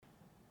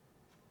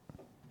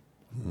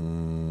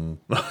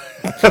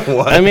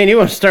What? I mean, you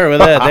want to start with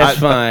that? That's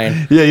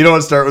fine. Yeah, you don't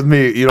want to start with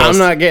me. I'm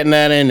not getting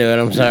that into it.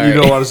 I'm sorry. You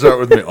don't want to start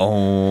with me.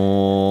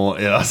 Oh,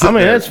 yeah. I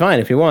mean, that's fine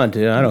if you want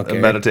to. I don't care.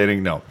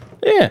 Meditating, no.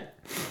 Yeah.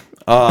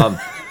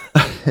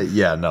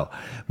 Yeah, no.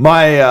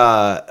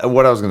 My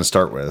what I was going to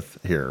start with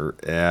here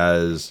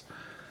is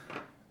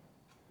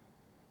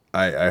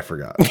I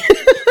forgot.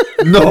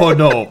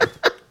 No.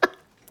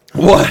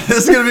 What?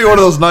 This is going to be one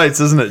of those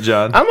nights, isn't it,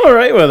 John? I'm all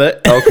right with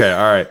it. Okay,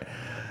 all right.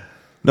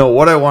 No,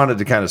 what I wanted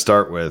to kind of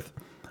start with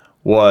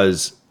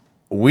was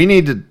we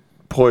need to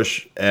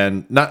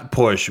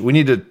we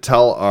need to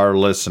tell our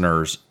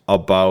listeners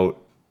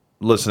about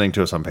listening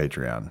to us on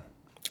Patreon.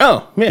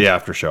 Oh, yeah. The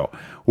after show.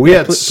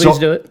 Please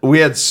do it. We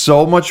had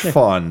so much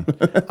fun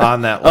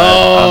on that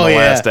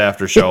last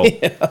after show.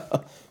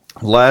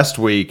 Last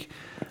week,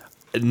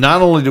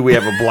 not only do we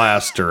have a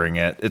blast during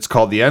it, it's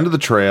called The End of the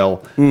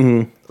Trail.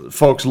 Mm-hmm.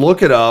 Folks,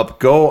 look it up.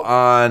 Go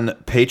on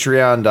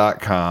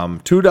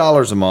patreon.com.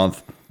 $2 a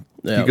month.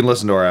 Yep. You can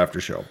listen to our after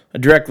show. A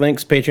direct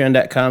links,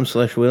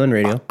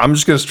 patreon.com/WheelingRadio. I'm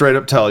just going to straight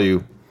up tell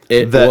you.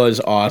 It was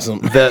awesome.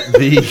 That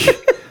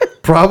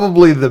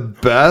probably the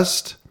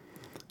best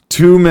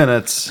 2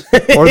 minutes,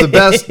 or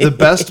the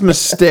best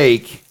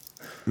mistake,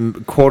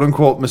 quote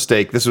unquote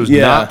mistake. This was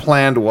not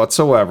planned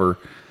whatsoever.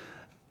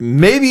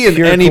 Maybe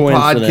in any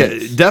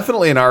podcast,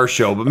 definitely in our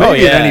show, but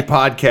maybe in any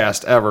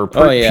podcast ever.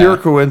 Pure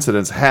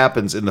coincidence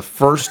happens in the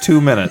first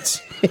 2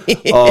 minutes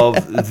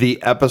of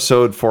the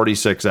episode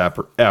 46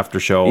 after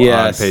show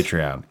on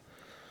Patreon.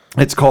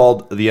 It's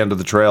called The End of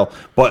the Trail,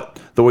 but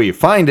the way you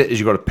find it is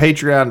you go to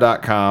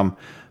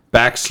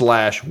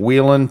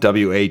patreon.com/Wheelin,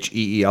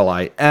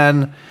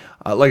 WHEELIN.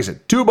 Like I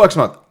said, $2 a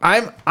month.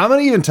 I'm going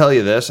to even tell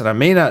you this, and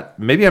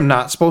maybe I'm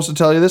not supposed to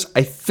tell you this.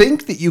 I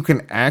think that you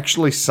can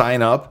actually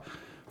sign up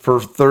for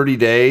 30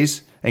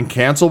 days and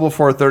cancel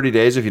before 30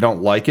 days if you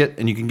don't like it,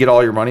 and you can get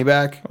all your money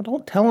back. Well,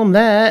 don't tell them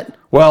that.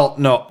 Well,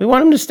 no. We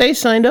want them to stay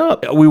signed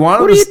up. We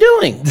want what them are you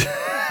doing?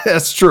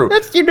 That's true.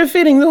 You're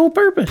defeating the whole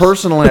purpose.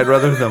 Personally, I'd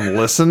rather them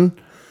listen.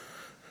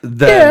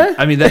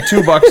 I mean, that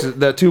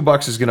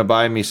 $2 is going to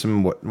buy me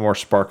some more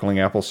sparkling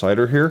apple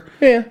cider here.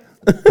 Yeah.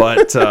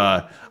 But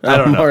I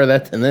don't know. More of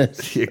that than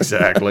this.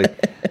 Exactly.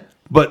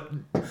 But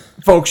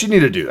folks, you need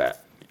to do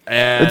that.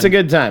 And it's a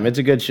good time. It's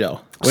a good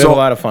show. We have a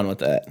lot of fun with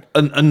that.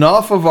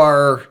 Enough of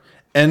our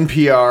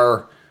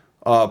NPR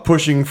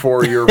pushing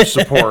for your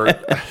support.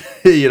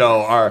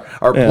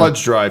 Our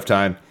pledge drive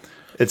time.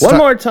 It's One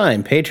more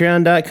time,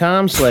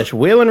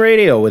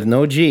 patreon.com/WheelingRadio with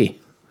no G.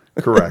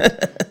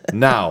 Correct.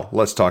 Now,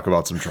 let's talk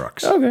about some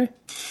trucks. Okay.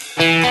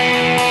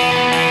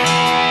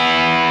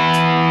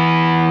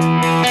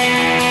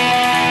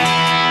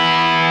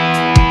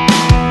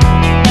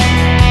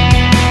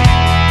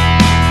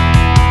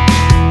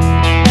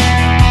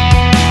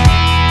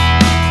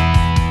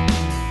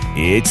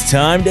 It's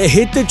time to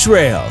hit the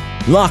trail,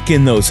 lock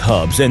in those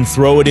hubs, and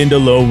throw it into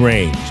low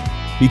range.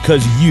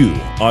 Because you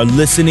are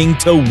listening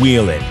to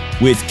Wheelin'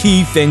 with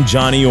Keith and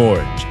Johnny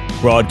Orange,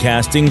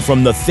 broadcasting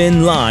from the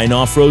Thin Line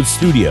Off-Road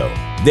Studio.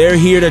 They're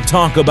here to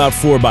talk about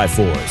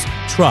 4x4s,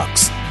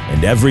 trucks,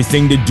 and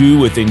everything to do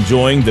with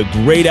enjoying the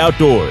great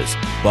outdoors.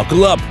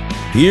 Buckle up.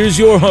 Here's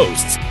your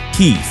hosts,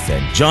 Keith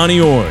and Johnny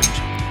Orange.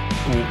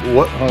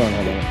 What? Hold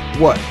on.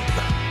 What?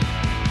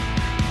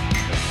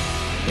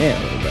 Yeah,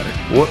 a little better.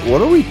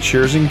 What are we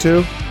cheersing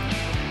to?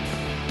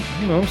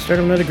 Start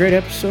another great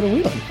episode of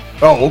Wheelin'.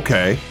 Oh,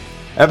 okay.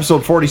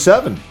 Episode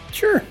 47.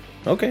 Sure.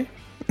 Okay.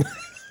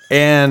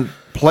 And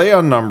play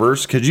on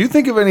numbers. Could you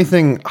think of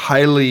anything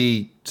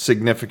highly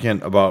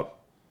significant about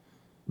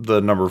the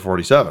number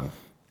 47?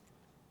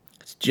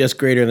 It's just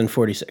greater than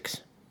 46.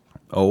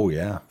 Oh,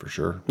 yeah, for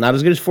sure. Not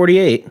as good as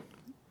 48.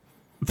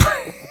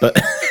 But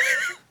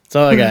that's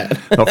all I got.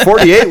 No,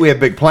 48, we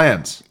have big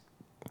plans.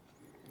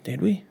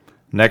 Did we?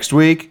 Next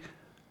week,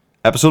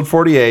 episode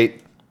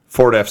 48,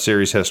 Ford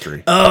F-Series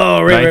history.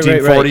 Oh, right.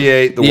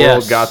 1948, the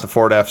world got the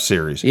Ford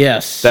F-Series.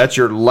 Yes. That's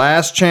your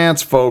last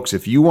chance, folks.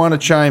 If you want to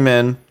chime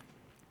in,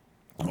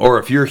 or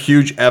if you're a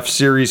huge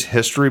F-Series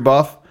history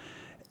buff,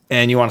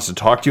 and you want us to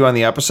talk to you on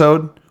the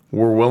episode,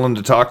 we're willing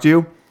to talk to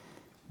you.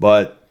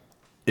 But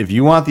if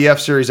you want the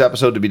F-Series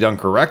episode to be done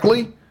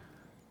correctly,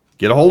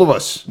 get a hold of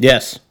us.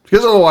 Yes.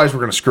 Because otherwise, we're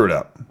going to screw it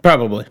up.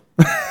 Probably.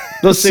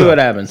 We'll see what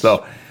happens.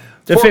 So,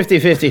 it's a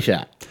 50-50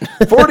 shot.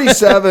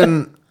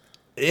 47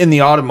 in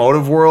the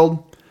automotive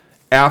world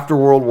after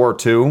World War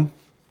II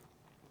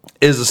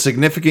is a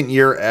significant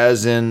year,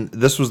 as in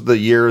this was the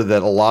year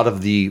that a lot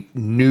of the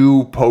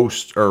new a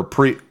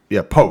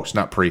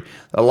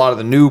lot of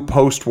the new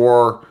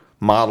post-war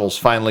models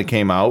finally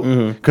came out,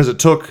 because it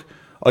took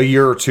a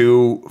year or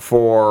two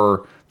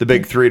for the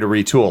big three to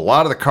retool. A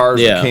lot of the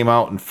cars that came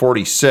out in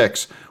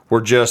 46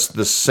 were just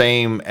the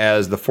same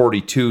as the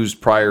 42s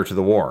prior to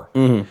the war.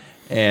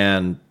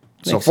 And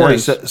so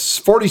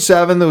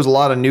 47, there was a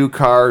lot of new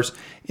cars.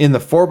 In the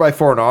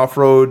 4x4 and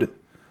off-road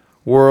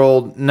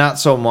world, not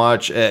so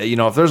much.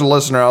 If there's a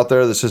listener out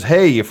there that says,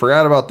 hey, you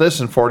forgot about this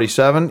in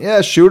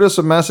 47, shoot us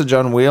a message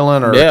on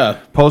Wheelin'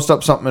 or post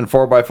up something in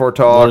 4x4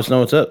 Talk. Let us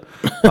know what's up.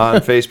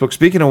 on Facebook.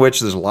 Speaking of which,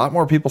 there's a lot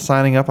more people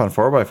signing up on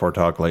 4x4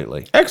 Talk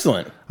lately.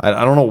 Excellent. I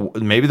don't know.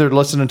 Maybe they're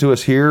listening to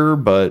us here,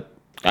 but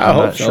I'm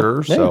not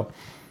sure. Yeah. So,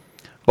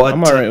 but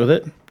I'm all right with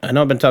it. I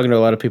know I've been talking to a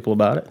lot of people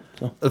about it.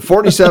 So.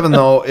 47,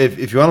 though,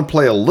 if you want to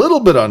play a little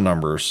bit on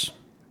numbers,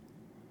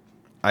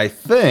 I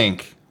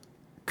think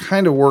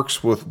kind of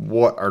works with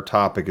what our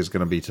topic is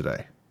going to be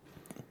today.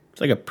 It's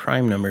like a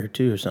prime number,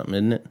 too, or something,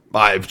 isn't it?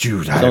 I it's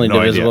have only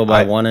no divisible idea.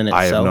 by 1 in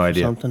itself I have no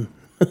idea. or something.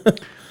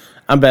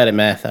 I'm bad at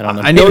math. I don't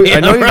know. I know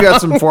you got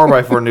some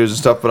 4x4 news and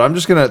stuff, but I'm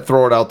just going to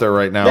throw it out there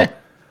right now. Yeah.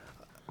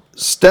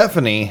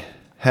 Stephanie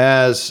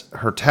has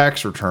her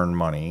tax return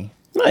money.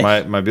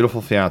 Nice. My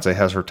beautiful fiance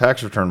has her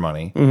tax return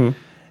money,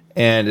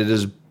 and it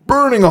is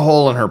burning a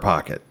hole in her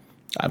pocket.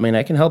 I mean,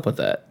 I can help with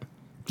that.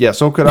 Yeah,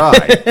 so could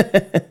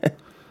I.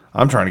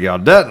 I'm trying to get out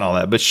of debt and all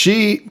that. But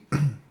she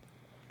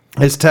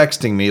is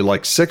texting me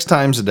like 6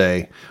 times a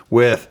day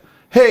with,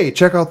 hey,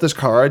 check out this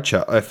car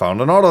I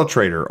found on Auto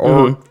Trader,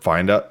 or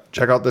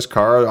check out this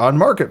car on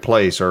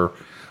Marketplace, or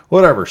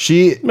whatever.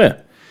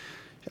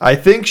 I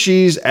think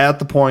she's at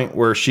the point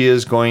where she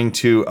is going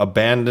to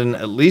abandon,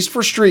 at least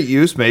for street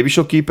use, maybe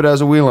she'll keep it as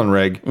a wheeling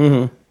rig,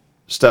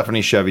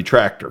 Stephanie's Chevy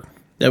tractor.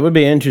 That would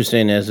be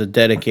interesting as a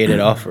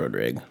dedicated off-road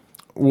rig.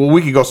 Well,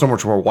 we could go so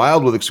much more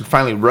wild with it because we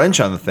finally wrench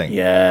on the thing.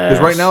 Yeah.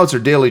 Because right now it's her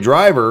daily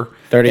driver.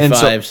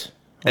 35s. Off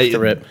the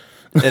rip.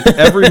 And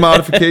every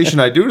modification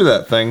I do to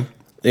that thing,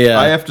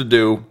 I have to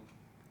do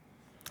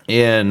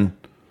in,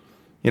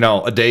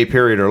 a day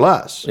period or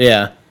less.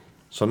 Yeah.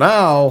 So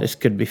now this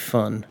could be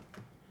fun.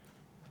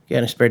 You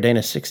got a spare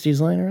Dana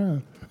 60s lying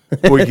around?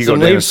 We could go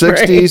Dana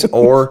 60s,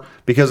 or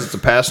because it's a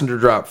passenger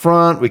drop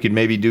front, we could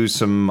maybe do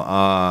some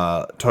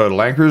Toyota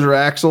Land Cruiser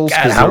axles.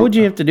 God, how would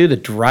you have to do the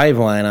drive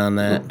line on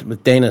that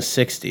with Dana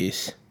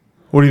 60s?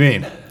 What do you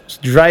mean?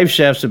 Drive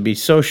shafts would be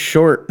so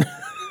short.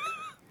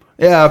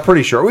 Yeah,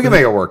 pretty sure. We can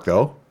make it work,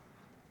 though.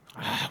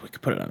 We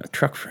could put it on a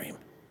truck frame.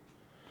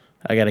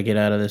 I got to get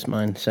out of this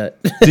mindset.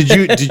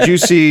 Did you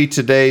see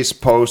today's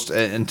post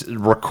and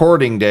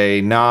recording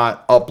day,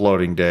 not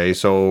uploading day?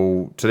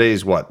 So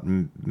today's what?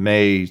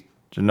 March?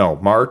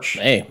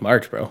 Hey,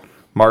 March, bro.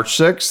 March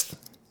 6th?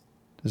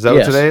 Is that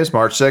what today is?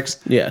 March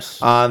 6th? Yes.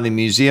 On the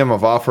Museum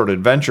of Off-Road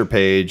Adventure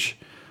page,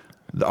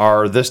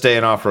 our This Day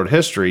in Off-Road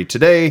History.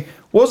 Today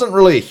wasn't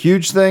really a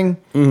huge thing,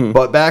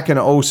 but back in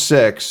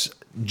 2006,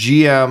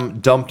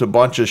 GM dumped a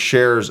bunch of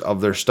shares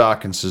of their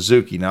stock in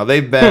Suzuki. Now,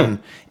 they've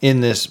been in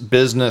this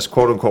business,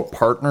 quote-unquote,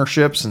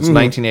 partnership since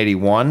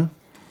 1981,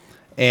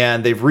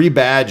 and they've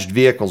rebadged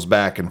vehicles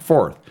back and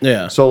forth.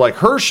 Yeah. So, like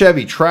her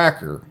Chevy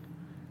Tracker,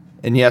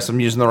 and yes, I'm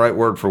using the right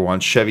word for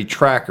once, Chevy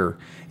Tracker,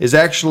 is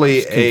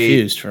actually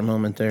confused for a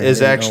moment there.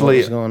 Is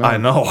actually, I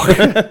know,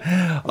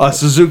 a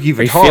Suzuki Vitara.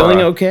 Are you feeling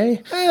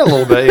okay? A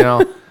little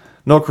bit,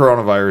 No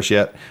coronavirus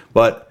yet,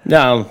 but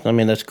no, I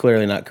mean that's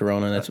clearly not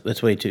Corona.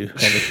 That's way too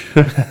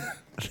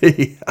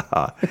heavy.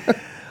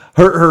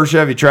 Her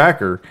Chevy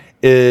Tracker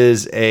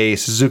is a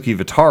Suzuki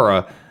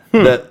Vitara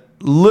that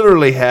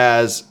literally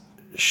has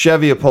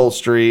Chevy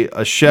upholstery,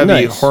 a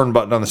Chevy horn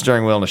button on the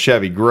steering wheel, and a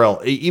Chevy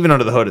grill. Even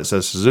under the hood, it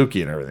says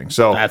Suzuki and everything.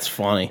 So that's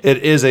funny. It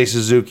is a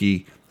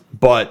Suzuki,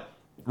 but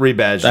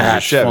rebadged as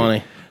a Chevy.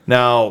 Funny.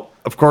 Now,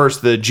 of course,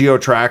 the Geo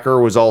Tracker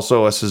was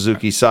also a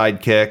Suzuki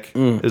Sidekick.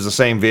 It was the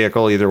same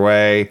vehicle either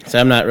way. So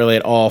I'm not really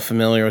at all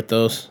familiar with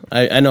those.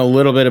 I know a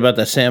little bit about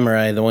the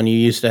Samurai, the one you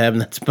used to have,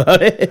 and that's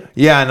about it.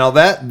 Yeah, no,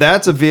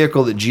 that's a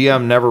vehicle that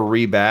GM never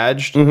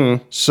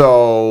rebadged.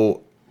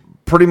 So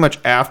pretty much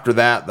after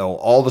that, though,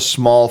 all the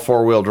small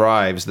four-wheel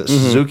drives that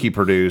Suzuki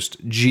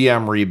produced,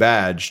 GM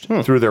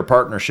rebadged through their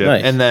partnership.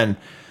 Nice. And then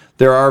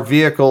there are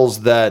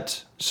vehicles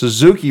that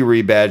Suzuki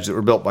rebadged that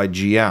were built by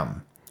GM.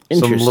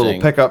 Some little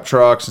pickup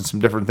trucks and some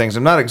different things.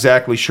 I'm not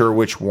exactly sure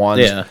which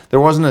ones. Yeah. There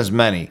wasn't as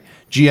many.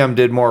 GM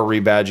did more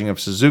rebadging of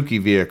Suzuki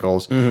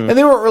vehicles, and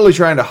they weren't really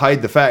trying to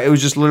hide the fact. It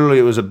was just literally,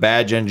 it was a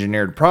badge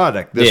engineered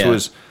product. This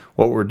was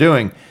what we're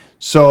doing.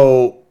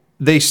 So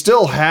they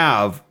still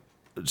have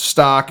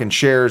stock and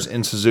shares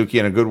in Suzuki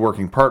and a good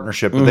working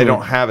partnership, but they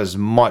don't have as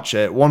much.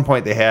 At one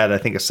point, they had, I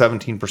think, a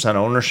 17%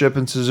 ownership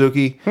in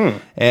Suzuki,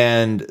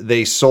 and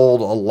they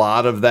sold a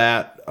lot of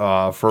that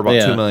for about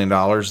 $2 million.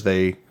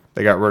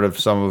 They got rid of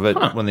some of it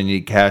when they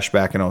need cash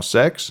back in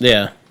 2006.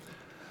 Yeah.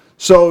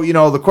 So,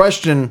 the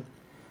question,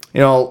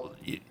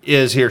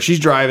 is here. She's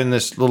driving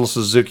this little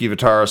Suzuki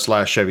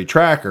Vitara / Chevy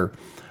Tracker.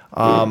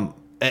 And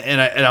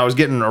I was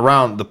getting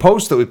around the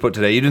post that we put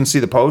today. You didn't see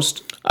the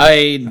post?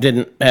 I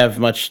didn't have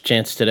much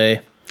chance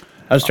today.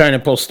 I was trying to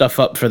pull stuff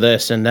up for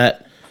this and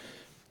that.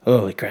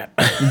 Holy crap.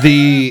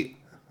 The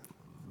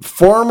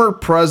former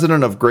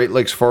president of Great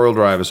Lakes Four-Wheel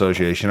Drive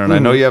Association, and I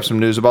know you have some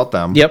news about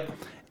them. Yep.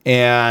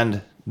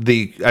 And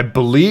I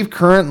believe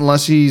current,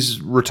 unless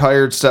he's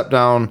retired, stepped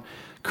down,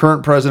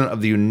 current president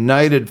of the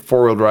United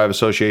Four-Wheel Drive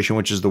Association,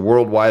 which is the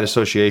worldwide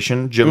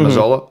association, Jim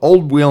Mazzola,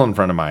 old wheeling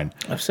friend of mine.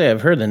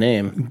 I've heard the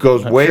name.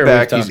 Goes way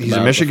back. He's a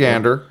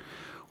Michigander.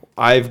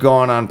 I've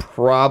gone on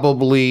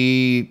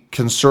probably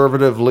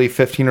conservatively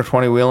 15 or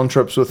 20 wheeling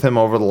trips with him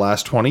over the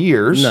last 20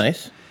 years.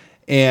 Nice.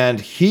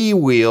 And he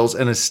wheels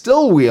and is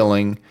still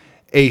wheeling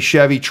a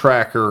Chevy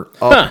Tracker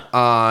up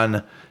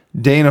on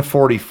Dana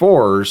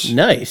 44s.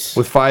 Nice.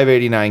 With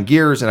 589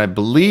 gears, and I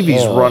believe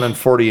he's running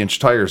 40-inch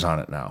tires on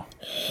it now.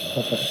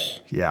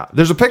 Yeah.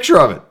 There's a picture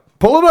of it.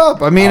 Pull it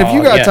up. I mean, if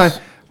you got time,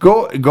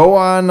 go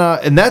on,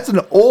 and that's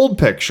an old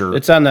picture.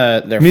 It's on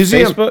their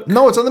museum. Facebook?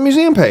 No, it's on the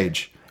museum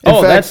page. In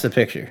fact, that's the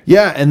picture.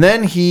 Yeah, and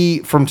then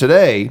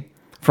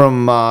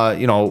from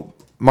March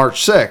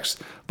 6th,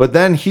 but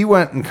then he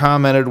went and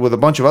commented with a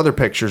bunch of other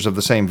pictures of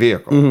the same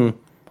vehicle,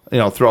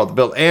 throughout the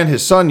build. And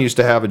his son used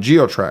to have a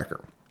Geo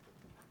Tracker.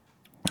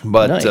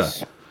 But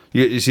nice.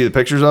 You see the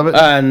pictures of it?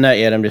 Not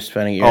yet. I'm just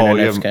finding it. You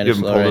haven't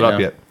pulled it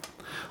up yet.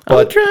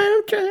 But,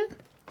 I'm trying.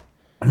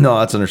 No,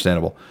 that's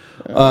understandable.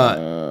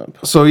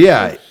 So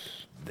yeah,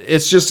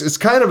 it's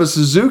kind of a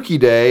Suzuki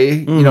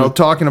day,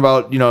 talking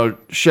about,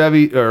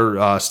 Chevy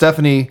or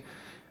Stephanie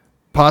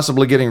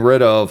possibly getting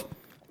rid of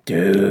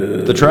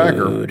the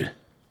Tracker.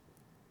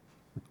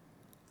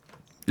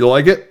 You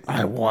like it?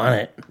 I want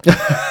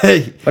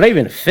it. Would I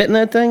even fit in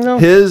that thing though?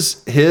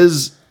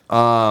 His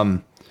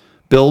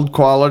build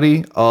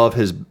quality of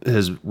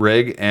his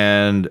rig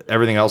and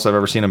everything else I've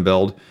ever seen him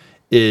build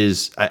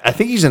is, I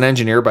think he's an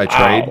engineer by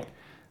trade.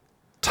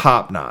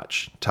 Top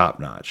notch.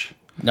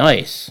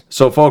 Nice.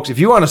 So, folks, if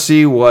you want to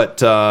see what...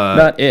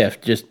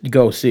 just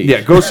go see.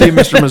 Yeah, go see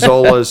Mr.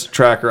 Mazzola's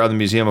Tracker on the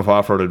Museum of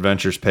Off-Road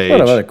Adventures page. A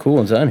lot of other cool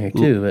ones on here,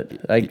 too,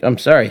 but I'm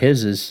sorry,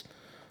 his is...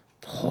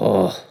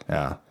 Oh.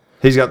 Yeah.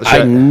 He's got the...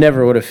 I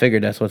never would have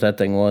figured that's what that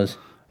thing was.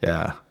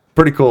 Yeah.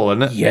 Pretty cool,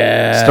 isn't it?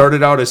 Yeah.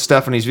 Started out as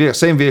Stephanie's vehicle.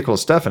 Same vehicle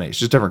as Stephanie's,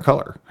 just different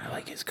color. I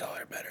like his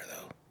color better,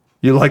 though.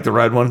 You like the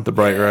red one? The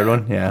bright red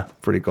one? Yeah,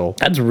 pretty cool.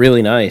 That's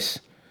really nice.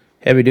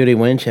 Heavy-duty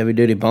winch,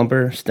 heavy-duty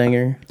bumper,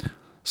 stinger.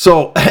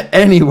 So,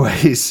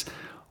 anyways,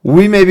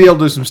 we may be able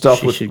to do some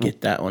stuff with... She should get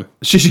that one.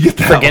 She should get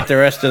that one. Forget the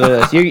rest of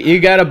this. You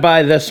got to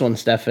buy this one,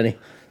 Stephanie.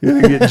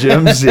 You get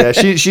Jim's? Yeah,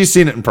 she's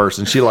seen it in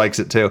person. She likes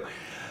it, too.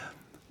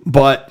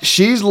 But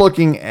she's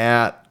looking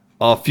at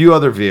a few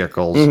other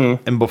vehicles.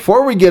 Mm-hmm. And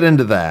before we get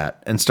into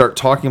that and start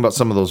talking about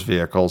some of those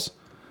vehicles,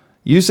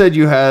 you said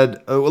you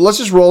had... let's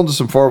just roll into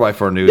some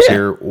 4x4 news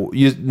here.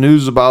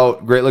 News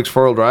about Great Lakes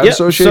Four-Wheel Drive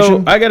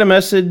Association? So I got a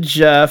message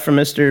from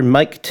Mr.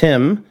 Mike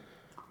Tim,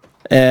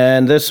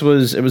 and it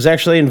was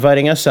actually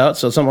inviting us out,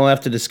 so it's something we'll have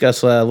to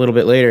discuss a little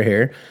bit later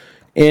here.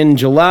 In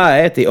July,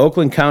 at the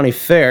Oakland County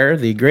Fair,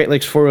 the Great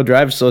Lakes Four-Wheel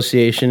Drive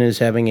Association is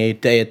having a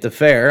day at the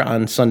fair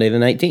on Sunday the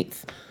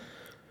 19th.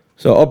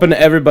 So open to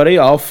everybody,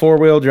 all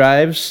four-wheel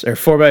drives, or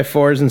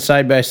 4x4s and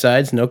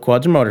side-by-sides, no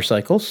quads or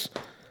motorcycles.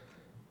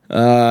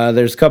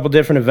 There's a couple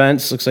different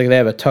events. Looks like they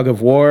have a tug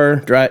of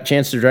war,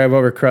 chance to drive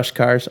over crushed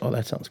cars. Oh,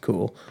 that sounds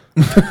cool.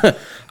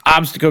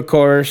 Obstacle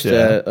course,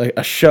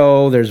 a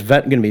show. There's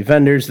going to be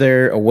vendors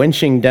there, a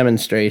winching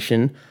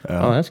demonstration.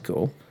 Oh, that's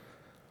cool.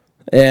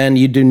 And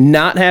you do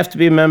not have to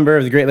be a member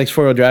of the Great Lakes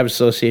Four-Wheel Drive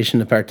Association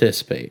to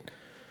participate.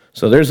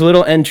 So there's a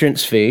little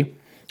entrance fee,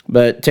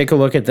 but take a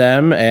look at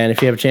them, and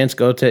if you have a chance,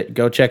 go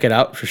check it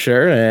out for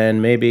sure.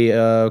 And maybe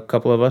a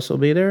couple of us will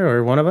be there,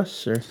 or one of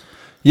us, or...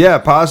 Yeah,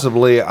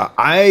 possibly.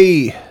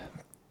 I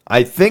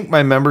think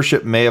my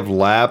membership may have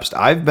lapsed.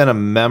 I've been a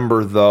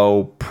member,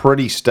 though,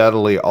 pretty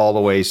steadily all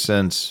the way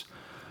since,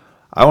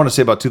 I want to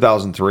say about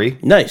 2003.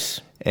 Nice.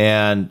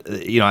 And,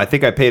 I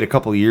think I paid a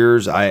couple of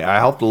years. I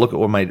have to look at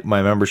when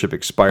my membership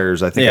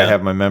expires. I think I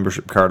have my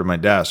membership card on my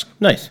desk.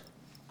 Nice.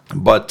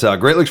 But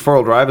Great Lakes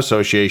Four-Wheel Drive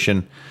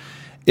Association,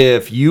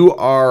 if you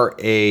are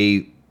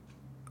a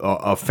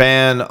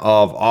fan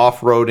of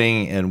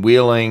off-roading and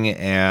wheeling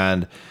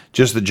and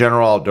just the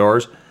general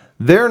outdoors,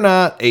 they're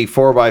not a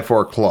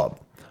 4x4 club.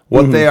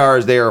 What they are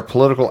is they are a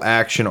political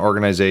action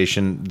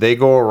organization. They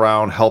go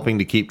around helping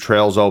to keep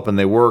trails open.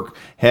 They work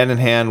hand in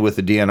hand with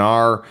the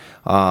DNR,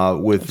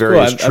 with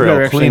various trail I've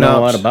never actually known a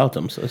lot cleanups. about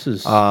them, so this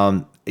is...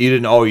 You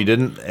didn't? Oh, you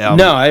didn't?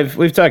 No,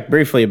 we've talked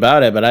briefly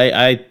about it, but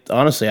I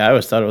honestly, I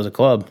always thought it was a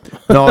club.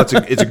 No, it's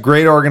a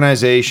great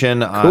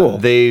organization. Cool.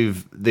 They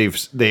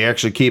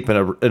actually keep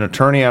an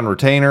attorney on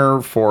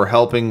retainer for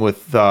helping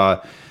with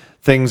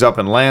things up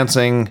in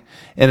Lansing,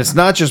 and it's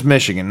not just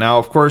Michigan. Now,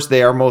 of course,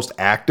 they are most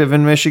active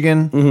in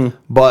Michigan,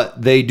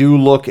 but they do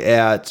look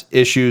at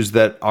issues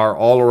that are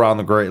all around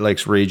the Great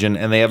Lakes region,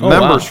 and they have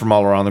members from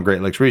all around the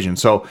Great Lakes region.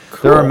 So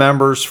there are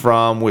members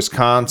from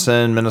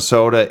Wisconsin,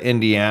 Minnesota,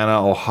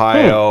 Indiana,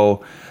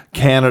 Ohio,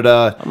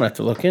 Canada. I'm gonna have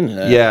to look into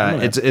that.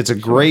 Yeah, it's a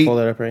great, pull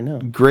that up right now.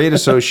 great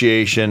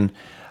association.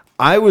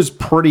 I was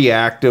pretty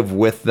active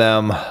with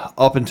them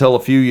up until a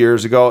few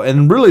years ago,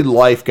 and really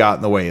life got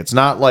in the way. It's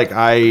not like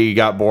I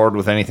got bored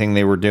with anything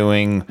they were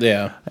doing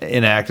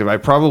inactive. I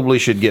probably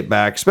should get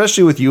back,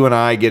 especially with you and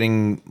I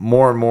getting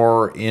more and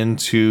more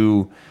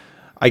into,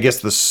 I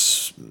guess,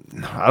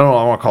 I don't know,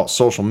 I want to call it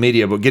social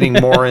media, but getting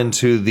more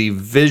into the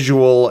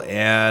visual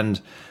and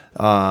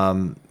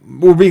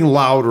we're being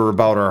louder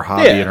about our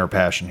hobby and our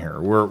passion here.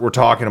 We're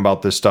talking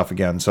about this stuff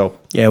again. So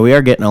yeah, we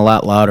are getting a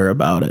lot louder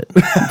about it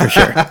for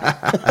sure.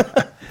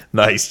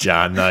 Nice,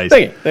 John. Nice.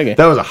 Thank you.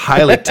 That was a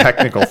highly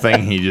technical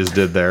thing he just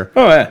did there.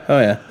 Oh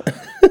yeah.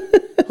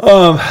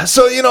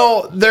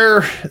 So they're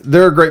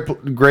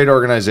a great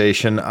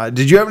organization.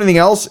 Did you have anything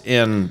else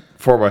in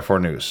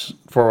 4x4 news,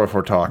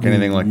 4x4 talk,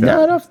 anything like that?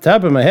 Not off the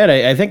top of my head.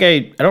 I think I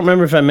don't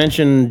remember if I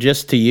mentioned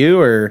just to you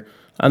or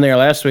on there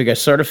last week. I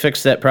sort of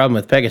fixed that problem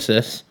with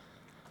Pegasus.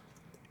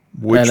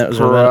 Which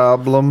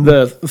problem?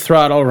 The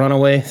throttle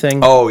runaway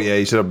thing. Oh yeah,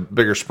 you said a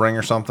bigger spring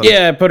or something.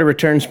 Yeah, I put a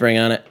return spring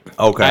on it.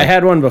 Okay. I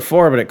had one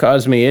before, but it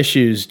caused me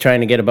issues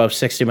trying to get above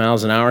 60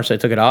 miles an hour, so I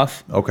took it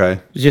off. Okay.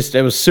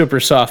 It was super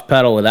soft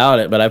pedal without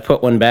it, but I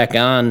put one back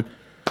on.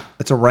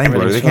 It's a Wrangler.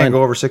 They Everything's can't fine.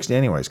 go over 60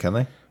 anyways, can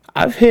they?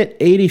 I've hit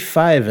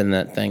 85 in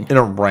that thing. In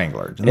a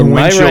Wrangler. And In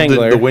my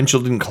Wrangler. The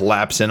windshield didn't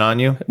collapse in on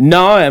you?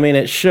 No, I mean,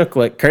 it shook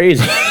like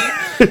crazy.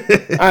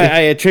 I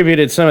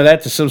attributed some of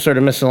that to some sort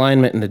of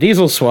misalignment in the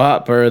diesel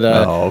swap or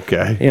the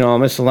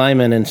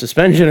misalignment in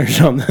suspension or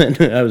something.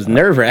 That was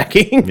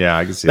nerve-wracking. Yeah,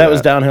 I can see that. That was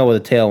downhill with a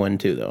tailwind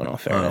too, though, in all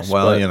fairness.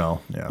 Well, Yeah.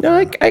 No,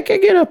 I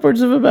could get upwards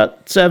of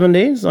about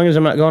 70 as long as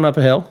I'm not going up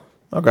a hill.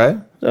 Okay.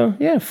 So,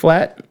 yeah,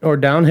 flat or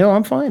downhill,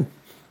 I'm fine.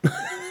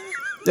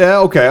 Yeah,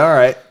 okay, all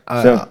right.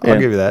 I'll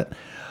give you that.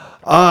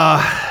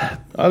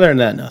 Other than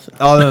that, nothing.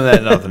 Other than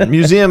that, nothing.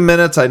 Museum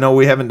minutes, I know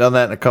we haven't done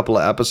that in a couple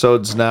of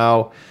episodes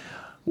now.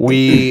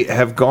 We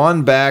have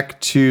gone back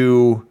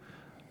to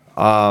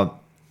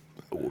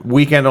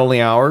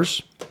weekend-only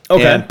hours.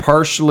 Okay. And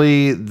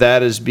partially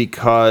that is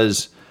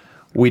because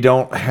we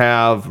don't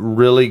have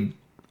really,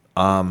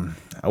 what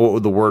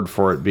would the word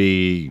for it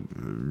be,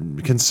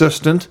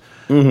 consistent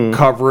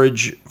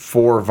coverage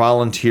for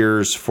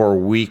volunteers for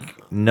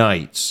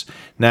weeknights.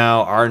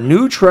 Now, our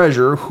new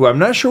treasurer, who I'm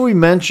not sure we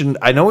mentioned,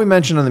 I know we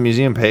mentioned on the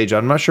museum page,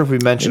 I'm not sure if we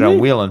mentioned on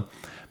Wheeling,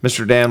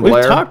 Mr. Dan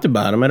Blair. We've talked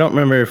about him. I don't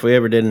remember if we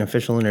ever did an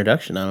official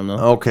introduction on him,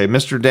 though. Okay,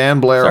 Mr. Dan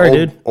Blair, Sorry,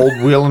 dude. old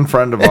Wheeling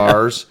friend of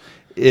ours,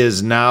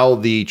 is now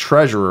the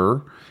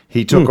treasurer.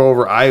 He took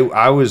over.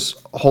 I was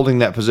holding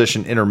that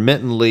position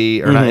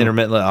intermittently, or not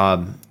intermittently,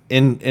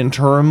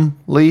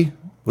 interimly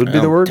would be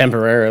the word?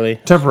 Temporarily,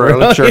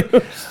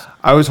 sure.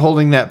 I was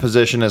holding that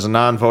position as a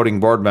non-voting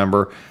board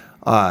member.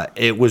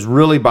 It was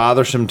really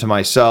bothersome to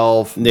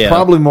myself,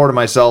 probably more to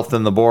myself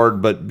than the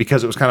board, but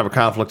because it was kind of a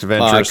conflict of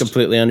interest. I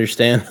completely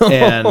understand.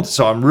 And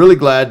so I'm really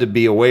glad to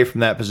be away from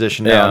that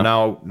position now.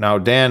 Yeah. Now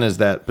Dan is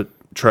that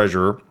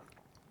treasurer.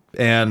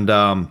 And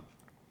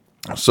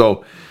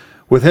so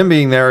with him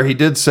being there, he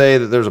did say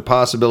that there's a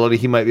possibility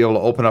he might be able to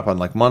open up on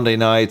like Monday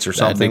nights or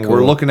something. cool.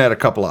 We're looking at a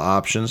couple of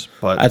options.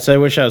 But I'd say I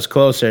wish I was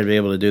closer to be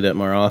able to do that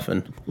more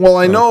often. well,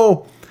 I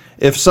know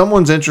if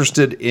someone's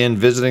interested in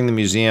visiting the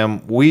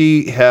museum,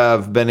 we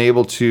have been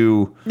able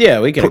to. Yeah,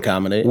 we can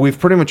accommodate. We've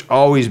pretty much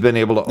always been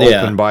able to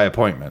open by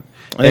appointment.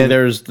 I think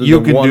there's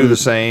you can do the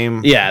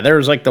same. Yeah, there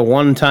was like the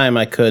one time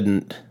I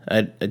couldn't.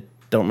 I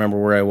don't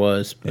remember where I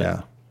was. But.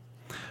 Yeah.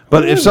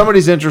 But if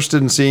somebody's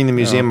interested in seeing the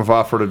Museum of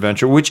Off-Road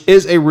Adventure, which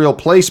is a real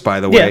place, by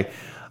the way.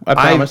 I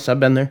promise. I've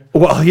been there.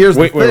 Well, here's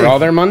the thing. We were all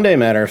there Monday,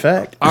 matter of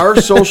fact. Our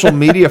social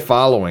media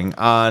following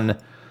on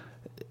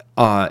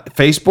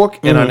Facebook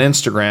and on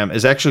Instagram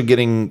is actually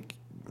getting,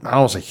 I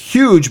don't want to say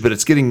huge, but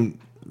it's getting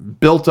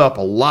built up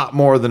a lot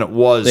more than it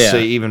was,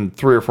 say, even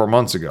 3 or 4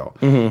 months ago.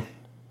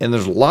 And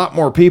there's a lot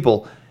more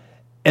people.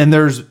 And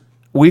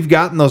we've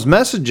gotten those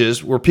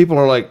messages where people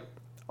are like,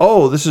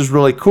 oh, this is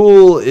really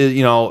cool.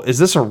 Is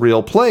this a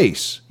real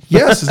place?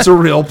 Yes, it's a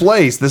real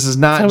place. This is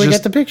not That's how just. we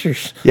get the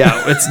pictures.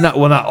 Yeah, it's not.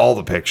 Well, not all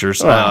the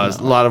pictures. A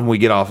lot of them we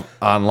get off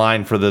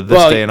online for this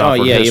day in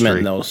off-road history. You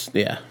meant those.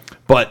 Yeah.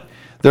 But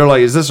they're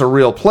like, is this a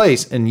real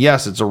place? And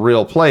yes, it's a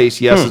real place.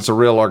 Yes, it's a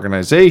real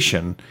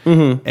organization.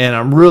 And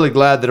I'm really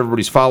glad that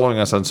everybody's following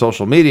us on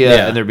social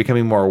media and they're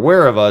becoming more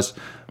aware of us.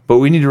 But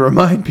we need to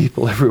remind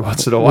people every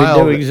once in a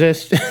while. We do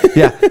exist.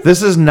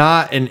 This is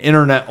not an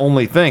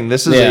internet-only thing.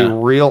 This is a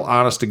real,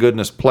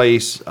 honest-to-goodness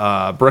place,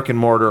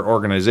 brick-and-mortar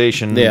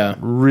organization,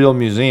 real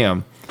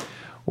museum,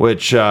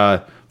 which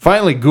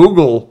finally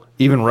Google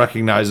even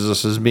recognizes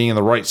us as being in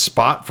the right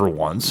spot for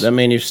once. I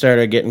mean, you've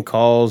started getting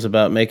calls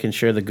about making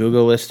sure the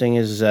Google listing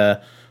is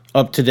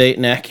up-to-date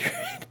and accurate.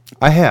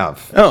 I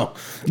have. Oh.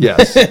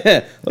 Yes.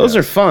 Those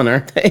are fun,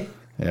 aren't they?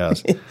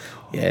 Yes.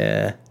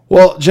 Yeah.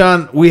 Well,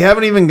 John, we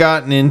haven't even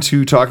gotten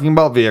into talking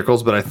about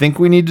vehicles, but I think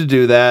we need to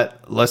do that.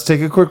 Let's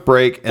take a quick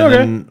break, and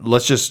then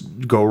let's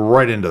just go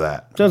right into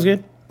that. Sounds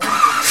good.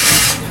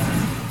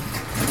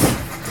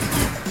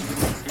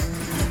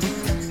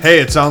 Hey,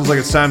 it sounds like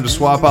it's time to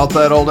swap out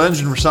that old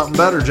engine for something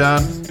better,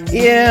 John.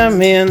 Yeah,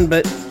 man,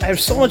 but I have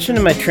so much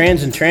into my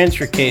trans and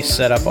transfer case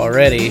setup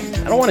already.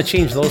 I don't want to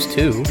change those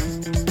too.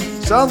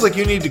 Sounds like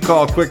you need to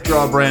call Quick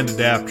Draw Brand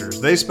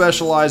Adapters. They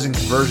specialize in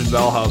conversion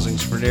bell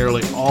housings for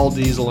nearly all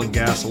diesel and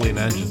gasoline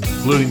engines,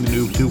 including the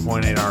new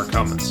 2.8R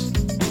Cummins.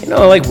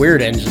 I like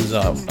weird engines.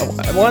 I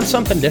want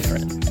something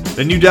different.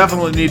 Then you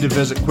definitely need to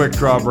visit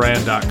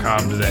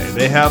QuickDrawBrand.com today.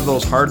 They have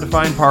those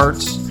hard-to-find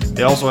parts.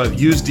 They also have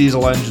used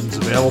diesel engines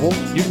available.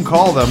 You can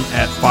call them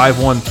at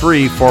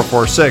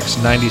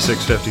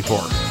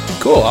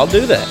 513-446-9654. Cool, I'll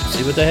do that.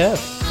 See what they have.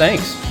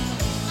 Thanks.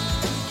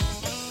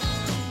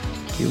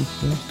 You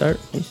start.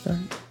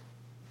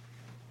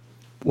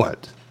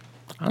 What?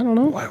 I don't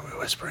know. Why are we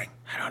whispering?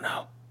 I don't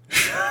know.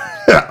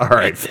 All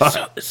right.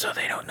 So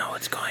they don't know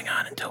what's going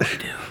on until we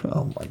do.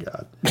 Oh my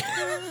God.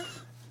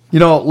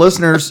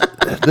 Listeners,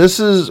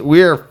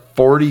 we are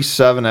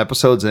 47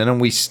 episodes in,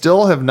 and we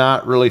still have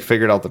not really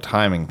figured out the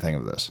timing thing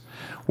of this.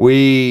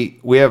 We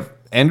have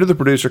Andrew, the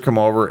producer, come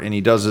over, and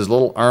he does his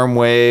little arm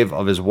wave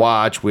of his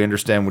watch. We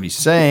understand what he's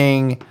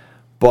saying,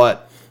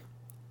 but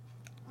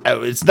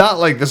it's not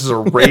like this is a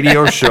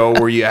radio show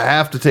where you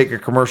have to take a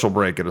commercial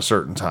break at a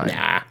certain time.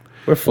 Nah,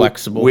 we're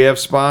flexible. We have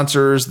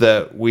sponsors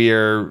that we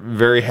are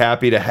very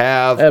happy to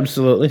have.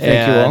 Absolutely.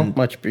 Thank you all.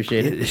 Much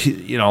appreciated.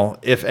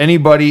 If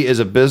anybody is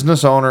a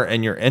business owner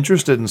and you're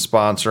interested in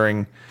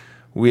sponsoring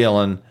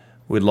Wheelin',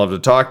 we'd love to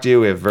talk to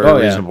you. We have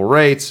very reasonable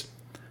rates.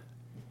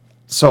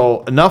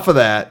 So enough of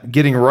that.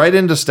 Getting right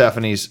into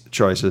Stephanie's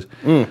choices.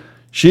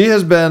 She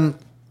has been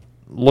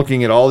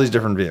looking at all these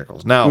different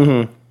vehicles.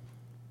 Now,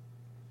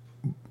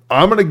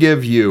 I'm going to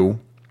give you,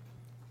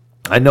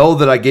 I know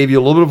that I gave you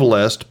a little bit of a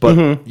list,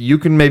 but you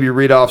can maybe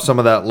read off some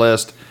of that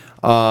list.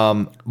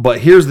 But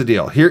here's the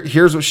deal.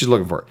 Here's what she's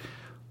looking for.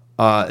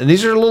 And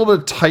these are a little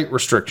bit tight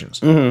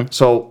restrictions.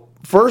 So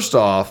first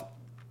off,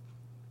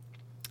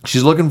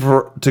 she's looking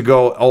to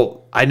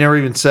go, I never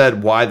even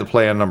said why the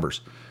play on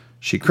numbers.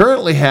 She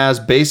currently has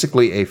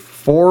basically a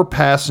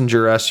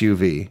 4-passenger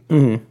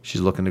SUV. She's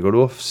looking to go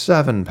to a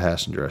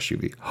 7-passenger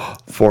SUV.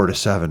 4 to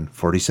 7,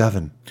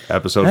 47.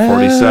 Episode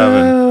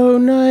 47. Oh,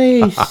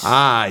 nice.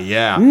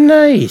 Yeah.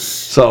 Nice.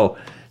 So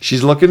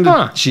she's looking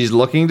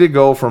to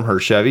go from her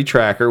Chevy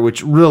Tracker,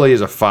 which really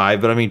is a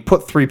 5, but I mean,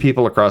 put 3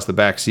 people across the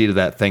back seat of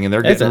that thing, and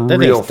they're getting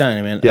real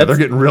tiny, man. Yeah, they're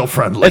getting real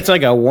friendly. It's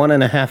like a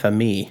 1.5 of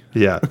me.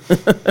 Yeah.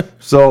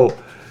 So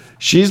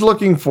she's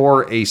looking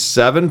for a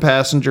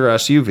 7-passenger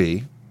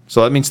SUV.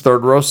 So that means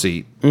third row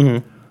seat.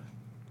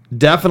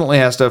 Definitely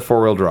has to have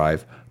 4-wheel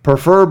drive,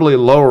 preferably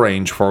low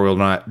range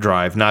 4-wheel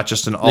drive, not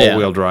just an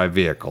all-wheel drive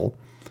vehicle.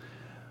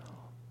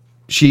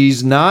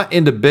 She's not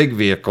into big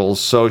vehicles,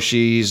 so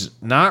she's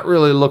not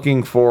really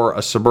looking for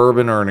a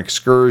Suburban or an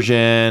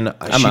Excursion.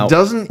 She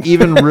doesn't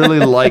even really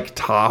like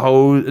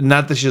Tahoe.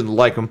 Not that she doesn't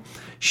like them.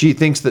 She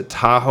thinks that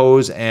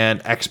Tahoes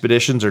and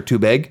Expeditions are too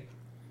big.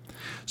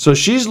 So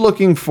she's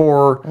looking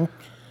for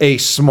a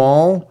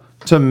small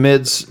to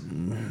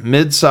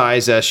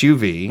mid-size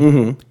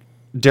SUV.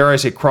 Dare I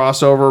say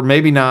crossover?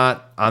 Maybe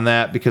not on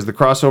that, because the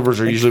crossovers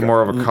are usually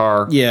more of a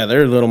car. Yeah,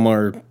 they're a little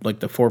more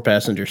like the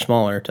 4-passenger,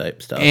 smaller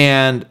type stuff.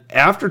 And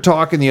after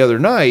talking the other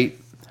night,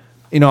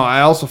 I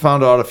also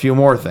found out a few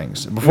more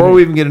things. Before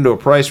we even get into a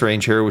price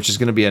range here, which is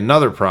going to be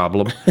another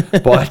problem,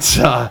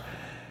 but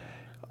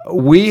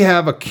we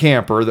have a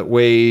camper that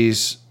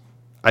weighs,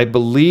 I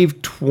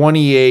believe,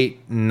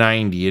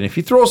 2890, and if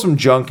you throw some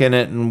junk in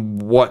it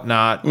and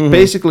whatnot,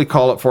 basically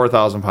call it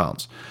 4,000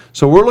 pounds.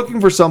 So we're looking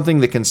for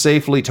something that can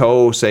safely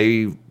tow,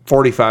 say,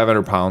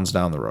 4,500 pounds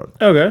down the road.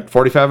 Okay.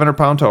 4,500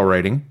 pound tow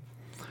rating.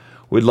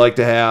 We'd like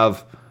to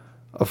have,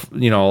 at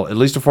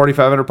least a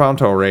 4,500 pound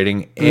tow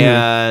rating,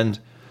 and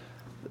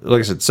like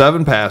I said,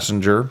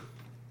 7-passenger,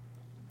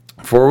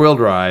 4-wheel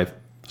drive,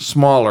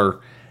 smaller,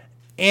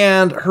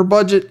 and her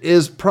budget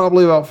is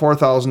probably about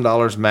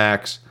 $4,000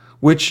 max.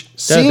 Which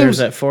seems... There's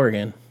that 4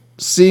 again.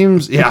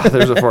 There's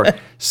a 4.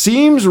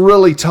 Seems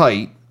really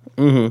tight,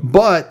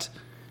 but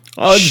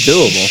it's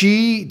doable.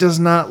 She does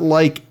not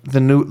like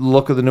the new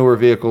look of the newer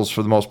vehicles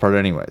for the most part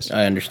anyways.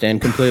 I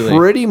understand completely.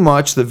 Pretty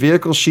much the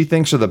vehicles she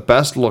thinks are the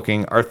best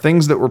looking are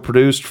things that were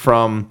produced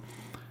from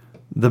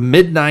the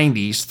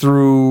mid-90s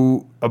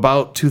through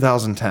about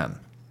 2010.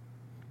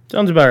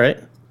 Sounds about right.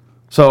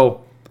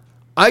 So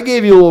I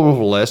gave you a little bit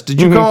of a list.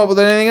 Did you come up with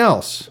anything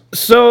else?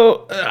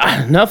 So,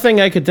 nothing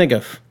I could think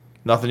of.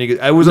 Nothing you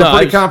could... It was a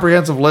pretty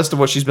comprehensive list of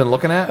what she's been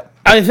looking at?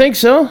 I think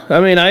so. I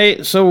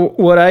mean, so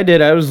what I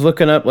did, I was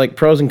looking up like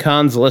pros and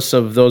cons lists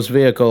of those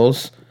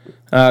vehicles.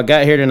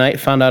 Got here tonight,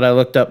 found out I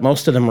looked up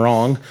most of them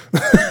wrong.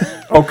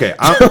 Okay,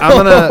 I'm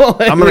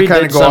gonna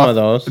kind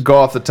of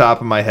go off the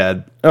top of my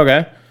head.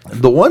 Okay.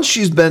 The ones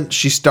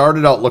she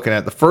started out looking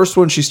at, the first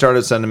one she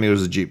started sending me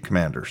was the Jeep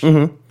Commanders.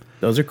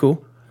 Those are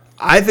cool.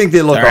 I think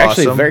they look awesome. They're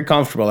actually very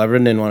comfortable. I've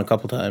ridden in one a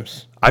couple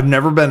times. I've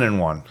never been in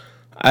one.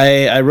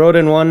 I rode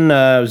in one.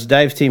 It was a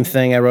dive team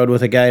thing. I rode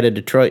with a guy to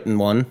Detroit in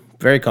one.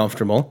 Very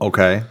comfortable.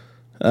 Okay.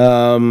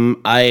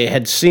 I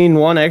had seen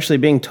one actually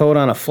being towed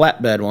on a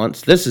flatbed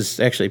once. This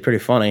is actually pretty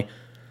funny.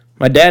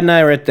 My dad and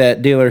I were at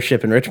that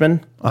dealership in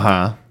Richmond.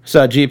 Saw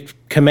a Jeep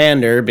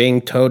Commander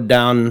being towed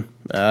down,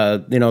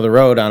 the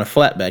road on a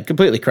flatbed,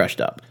 completely crushed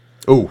up.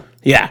 Ooh.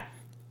 Yeah.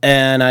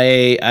 And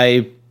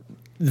I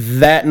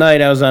that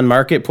night I was on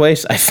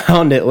Marketplace. I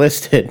found it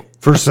listed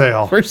for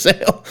sale. For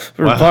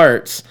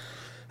parts.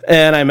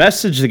 And I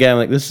messaged the guy. I'm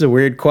like, this is a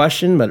weird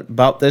question, but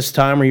about this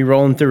time, were you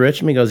rolling through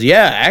Richmond? He goes,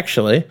 yeah,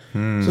 actually.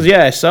 He says,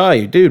 yeah, I saw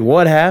you. Dude,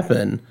 what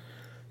happened?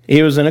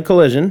 He was in a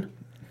collision.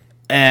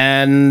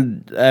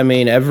 And, I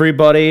mean,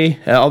 everybody,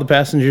 all the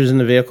passengers in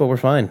the vehicle were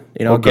fine.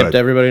 Kept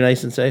everybody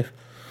nice and safe.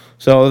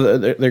 So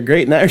they're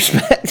great in that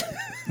respect.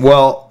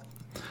 Well,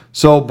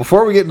 So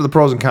before we get into the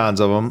pros and cons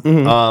of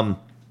them,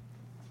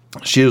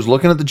 she was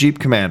looking at the Jeep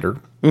Commander.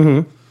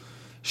 Mm-hmm.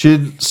 She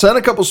had sent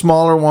a couple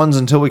smaller ones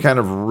until we kind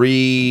of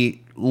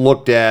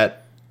re-looked at,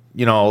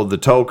 the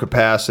tow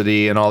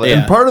capacity and all that. Yeah.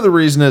 And part of the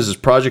reason is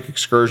Project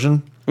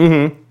Excursion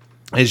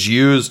is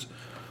used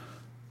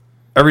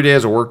every day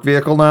as a work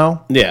vehicle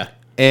now. Yeah.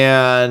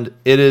 And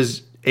it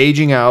is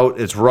aging out.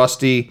 It's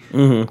rusty.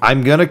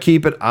 I'm going to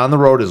keep it on the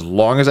road as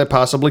long as I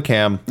possibly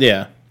can.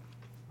 Yeah.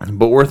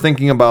 But we're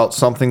thinking about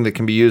something that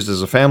can be used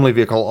as a family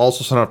vehicle.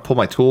 Also, so I don't have to pull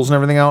my tools and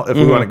everything out if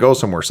we want to go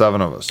somewhere, 7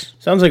 of us.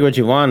 Sounds like what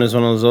you want is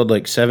one of those old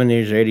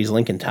 70s or 80s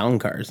Lincoln Town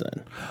cars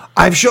then.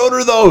 I've showed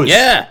her those.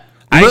 Yeah.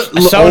 I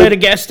saw it at a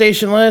gas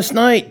station last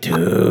night,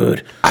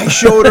 dude. I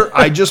showed her.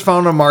 I just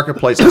found on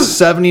Marketplace a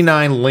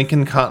 79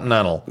 Lincoln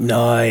Continental.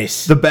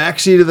 Nice. The back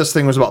seat of this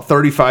thing was about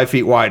 35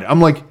 feet wide.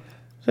 I'm like,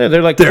 yeah,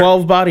 they're like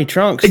 12 body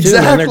trunks, exactly.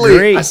 too, and they're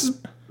great. I said,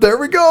 there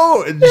we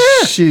go. And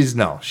she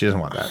doesn't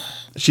want that.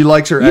 She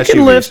likes her SUVs. You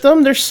can lift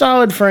them. They're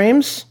solid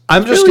frames.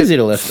 I'm just easy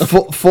to lift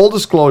them. Full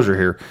disclosure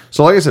here.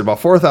 So, like I said, about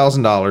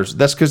 $4,000.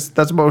 That's because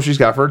that's about what she's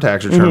got for her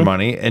tax return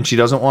money, and she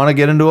doesn't want to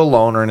get into a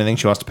loan or anything.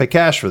 She wants to pay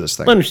cash for this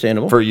thing.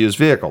 Understandable. For a used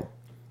vehicle.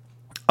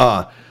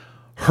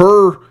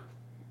 Her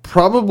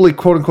probably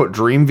quote unquote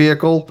dream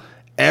vehicle.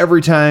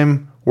 Every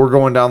time we're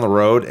going down the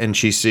road and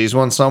she sees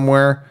one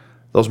somewhere,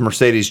 those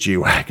Mercedes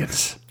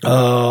G-Wagons.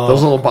 Oh.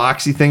 Those little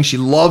boxy things. She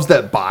loves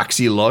that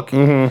boxy look.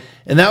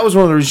 And that was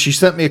one of the reasons she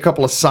sent me a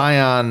couple of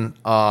Scion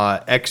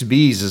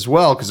XBs as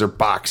well, because they're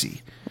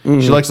boxy.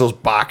 She likes those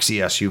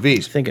boxy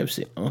SUVs. I think I've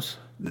seen those.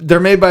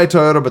 They're made by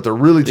Toyota, but they're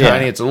really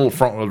tiny. It's a little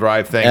front-wheel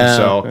drive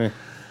thing.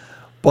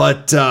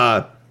 But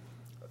so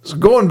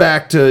going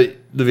back to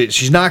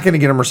she's not going to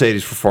get a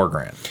Mercedes for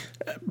 $4,000.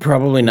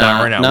 Probably not.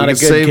 Not right now. Not a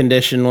good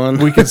condition one.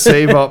 We could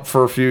save up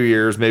for a few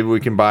years. Maybe we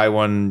can buy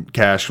one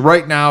cash.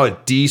 Right now, a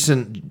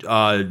decent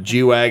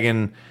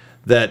G-Wagon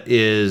that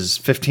is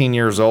 15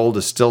 years old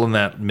is still in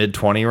that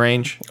mid-20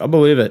 range. I'll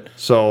believe it.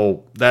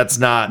 So that's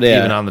not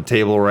even on the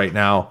table right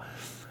now.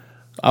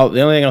 Oh,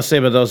 the only thing I'll say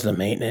about those, the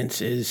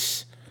maintenance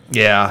is...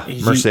 Yeah,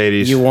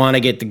 Mercedes. You want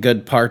to get the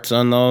good parts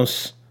on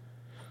those.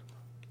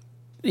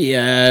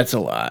 Yeah, it's a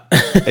lot.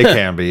 It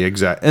can be,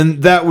 exactly.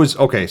 And that was,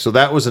 okay, so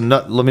that was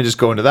let me just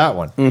go into that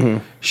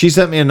one. She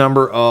sent me a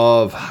number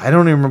of, I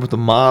don't even remember what the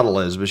model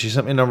is, but she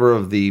sent me a number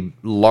of the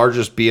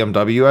largest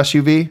BMW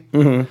SUV.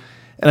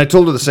 And I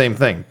told her the same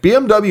thing.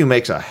 BMW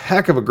makes a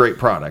heck of a great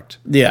product.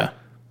 Yeah.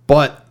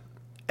 But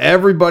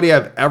everybody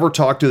I've ever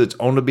talked to that's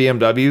owned a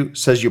BMW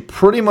says you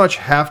pretty much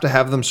have to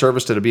have them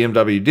serviced at a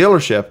BMW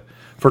dealership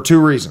for 2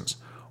 reasons.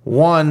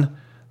 One,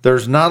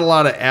 there's not a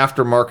lot of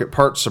aftermarket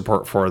parts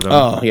support for them.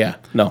 Oh, yeah.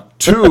 No.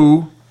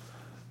 2,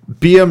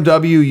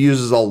 BMW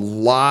uses a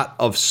lot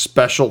of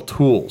special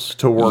tools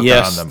to work on them.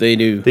 Yes, they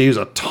do. They use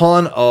a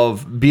ton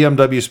of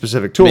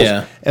BMW-specific tools.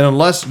 Yeah. And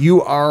unless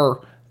you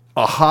are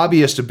a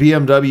hobbyist, a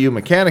BMW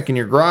mechanic in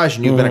your garage,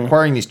 and you've been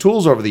acquiring these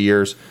tools over the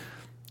years,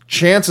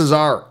 chances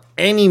are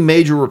any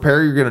major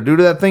repair you're going to do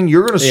to that thing,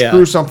 you're going to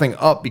screw something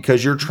up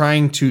because you're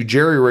trying to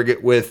jerry-rig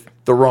it with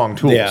the wrong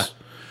tools. Yeah.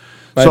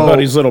 My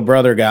buddy's little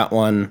brother got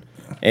one.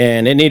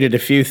 And it needed a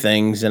few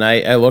things, and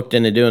I looked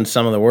into doing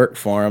some of the work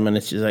for him, and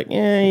it's just like,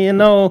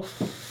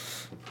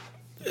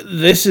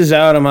 this is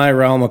out of my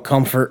realm of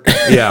comfort.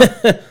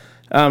 Yeah.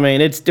 I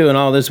mean, it's doing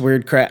all this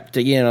weird crap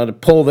to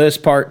pull this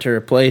part to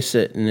replace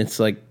it, and it's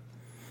like,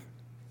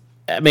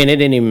 it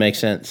didn't even make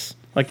sense.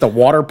 Like the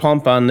water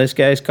pump on this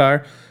guy's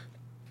car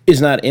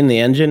is not in the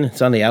engine,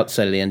 it's on the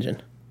outside of the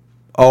engine.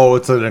 Oh,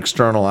 it's an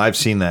external. I've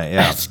seen that,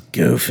 yeah. That's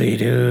goofy,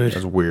 dude.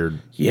 That's weird.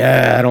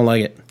 Yeah, I don't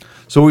like it.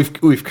 So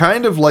we've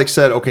kind of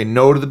said, okay,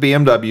 no to the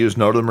BMWs,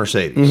 no to the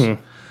Mercedes.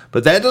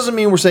 But that doesn't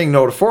mean we're saying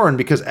no to foreign,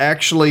 because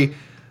actually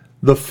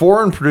the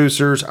foreign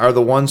producers are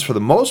the ones for the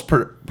most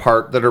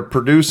part that are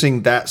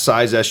producing that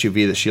size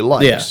SUV that she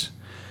likes. Yeah.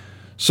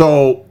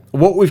 So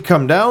what we've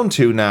come down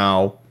to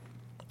now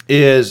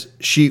is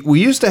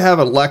we used to have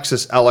a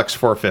Lexus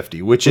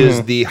LX450, which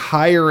is the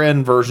higher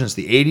end version. It's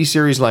the 80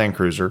 series Land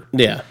Cruiser.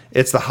 Yeah.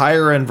 It's the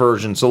higher end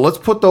version. So let's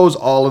put those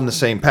all in the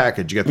same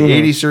package. You got the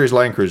 80 series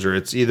Land Cruiser.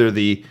 It's either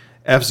the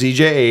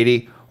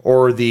FZJ80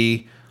 or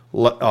the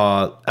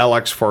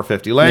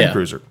LX450 Land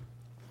Cruiser.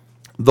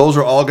 Those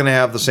are all going to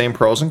have the same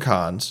pros and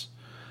cons.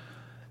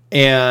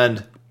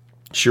 And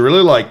she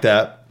really liked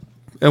that.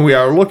 And we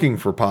are looking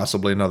for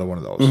possibly another one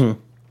of those.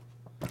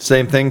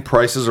 Same thing.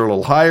 Prices are a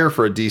little higher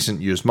for a decent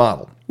used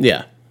model.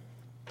 Yeah.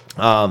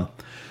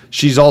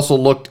 She's also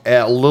looked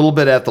a little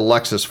bit at the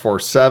Lexus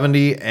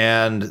 470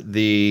 and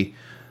the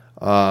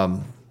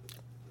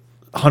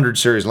 100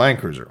 series Land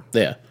Cruiser.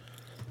 Yeah.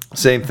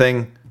 Same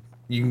thing.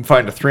 You can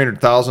find a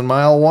 300,000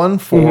 mile one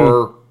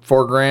for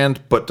 $4,000,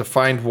 but to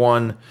find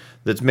one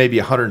that's maybe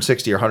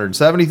 160 or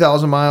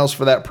 170,000 miles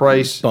for that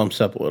price,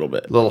 bumps up a little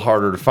bit. A little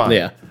harder to find.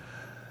 Yeah.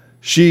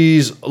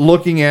 She's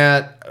looking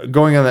at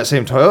going on that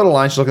same Toyota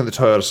line. She's looking at the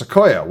Toyota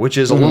Sequoia, which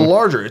is a little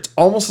larger. It's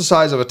almost the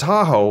size of a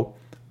Tahoe,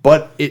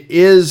 but it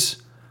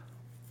is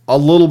a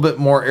little bit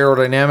more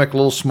aerodynamic, a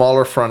little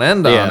smaller front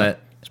end on it.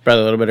 It's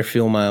probably a little better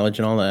fuel mileage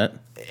and all that.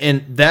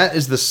 and that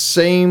is the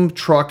same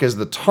truck as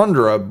the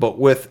Tundra, but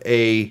with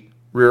a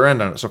rear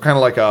end on it. So kind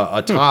of like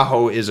a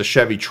Tahoe is a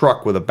Chevy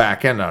truck with a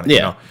back end on it.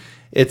 Yeah.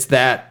 It's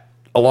that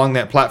along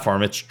that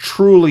platform. It's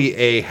truly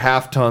a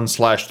half-ton /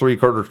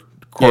 3/4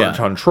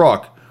 ton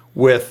truck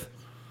with,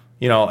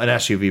 an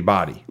SUV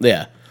body.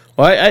 Yeah.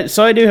 Well,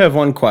 so I do have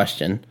one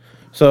question.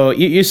 So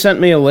you sent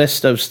me a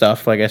list of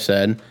stuff, like I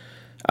said.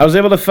 I was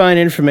able to find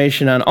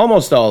information on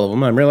almost all of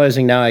them. I'm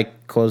realizing now I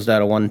closed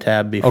out of one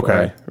tab before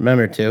I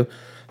remembered to.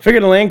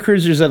 Figured the Land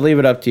Cruisers, I'd leave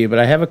it up to you, but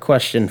I have a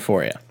question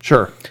for you.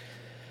 Sure.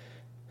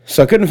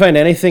 So I couldn't find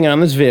anything on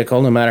this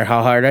vehicle, no matter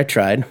how hard I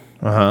tried.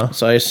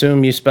 So I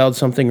assume you spelled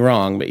something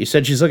wrong, but you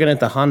said she's looking at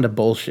the Honda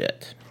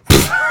bullshit.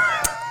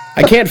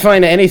 I can't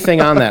find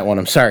anything on that one.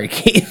 I'm sorry,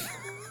 Keith.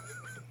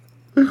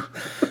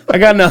 I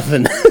got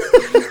nothing.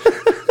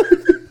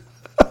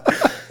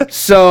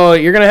 So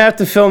you're going to have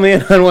to fill me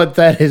in on what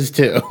that is,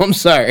 too. I'm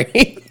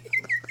sorry.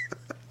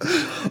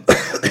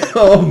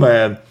 Oh,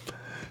 man.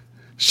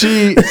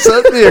 She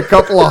sent me a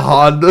couple of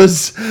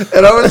Hondas,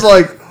 and I was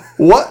like,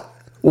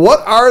 what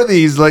are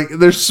these? Like,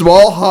 they're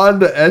small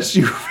Honda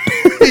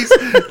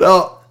SUVs.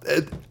 Now,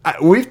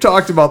 we've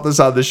talked about this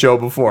on the show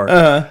before.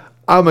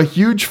 I'm a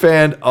huge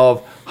fan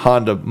of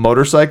Honda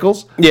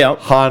motorcycles,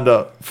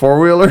 Honda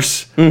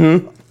four-wheelers,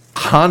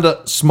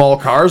 Honda small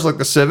cars like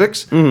the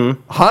Civics.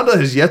 Honda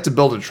has yet to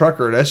build a truck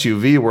or an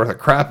SUV worth of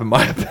crap, in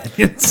my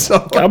opinion.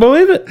 So I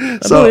believe it.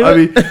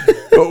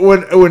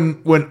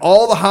 When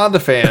all the Honda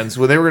fans,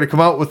 when they were going to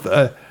come out with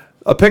a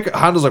pickup,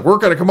 Honda's like, we're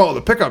going to come out with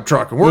a pickup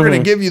truck, and we're going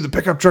to give you the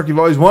pickup truck you've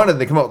always wanted.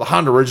 And they come out with the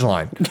Honda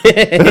Ridgeline.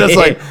 And it's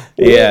like,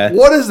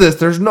 what is this?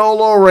 There's no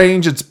low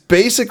range. It's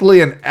basically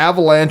an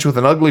Avalanche with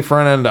an ugly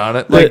front end on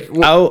it. Like,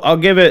 I'll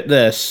give it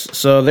this.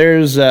 So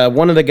there's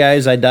one of the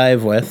guys I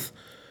dive with.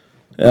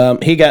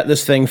 He got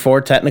this thing for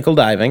technical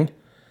diving,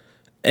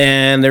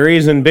 and the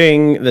reason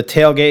being the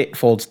tailgate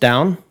folds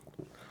down,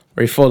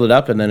 or you fold it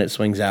up and then it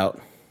swings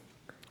out.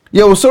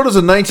 Yeah, well, so does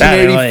a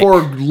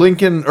 1984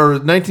 Lincoln or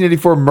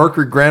 1984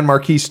 Mercury Grand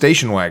Marquis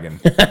station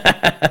wagon.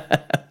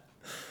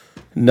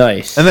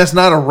 Nice. And that's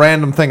not a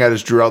random thing I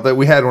just drew out. That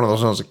we had one of those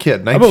when I was a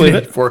kid.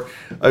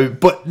 1984.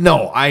 But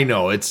no, I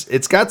know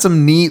it's got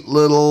some neat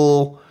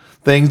little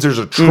things. There's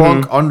a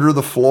trunk under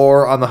the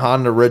floor on the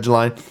Honda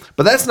Ridgeline,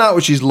 but that's not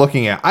what she's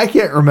looking at. I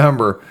can't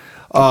remember.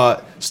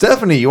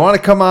 Stephanie, you want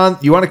to come on?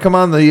 You want to come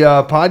on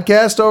the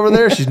podcast over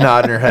there? She's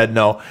nodding her head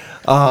no.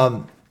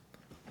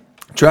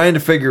 Trying to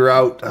figure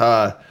out,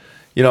 I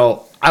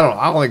don't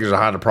think there's a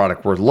Honda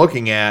product worth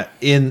looking at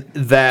in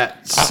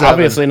that.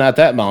 Obviously not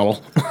that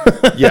model.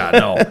 Yeah,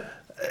 no.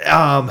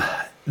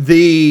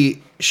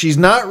 She's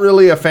not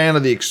really a fan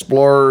of the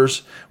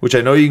Explorers, which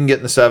I know you can get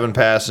in the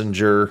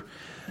 7-passenger.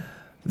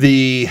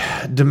 The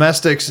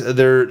domestics,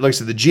 they're like I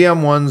said, the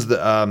GM ones.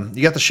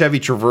 You got the Chevy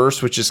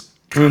Traverse, which is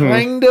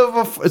kind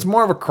of it's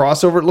more of a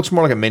crossover. It looks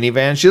more like a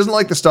minivan. She doesn't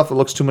like the stuff that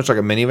looks too much like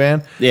a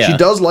minivan. Yeah. She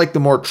does like the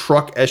more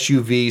truck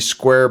SUV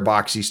square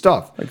boxy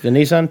stuff. Like the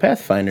Nissan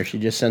Pathfinder she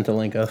just sent a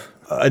link of.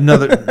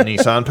 Another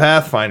Nissan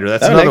Pathfinder.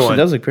 That's another one. It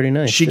does look pretty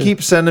nice. She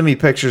keeps sending me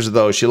pictures of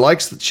those. She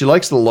likes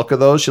the look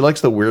of those. She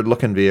likes the weird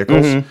looking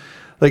vehicles.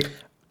 Like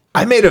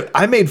I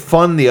made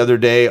fun the other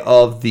day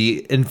of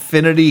the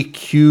Infiniti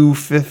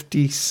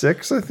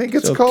Q56, I think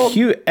it's called.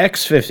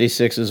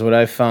 QX56 is what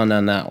I found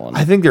on that one.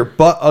 I think they're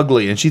butt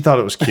ugly, and she thought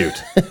it was cute.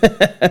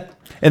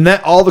 And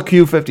that all the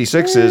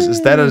Q56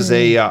 is that is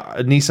a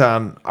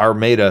Nissan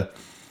Armada.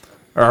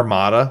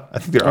 I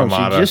think they're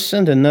Armada. She just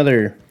sent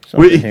another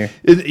something here.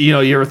 You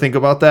ever think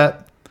about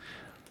that?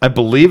 I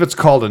believe it's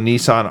called a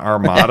Nissan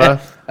Armada.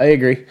 I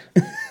agree.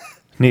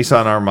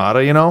 Nissan Armada,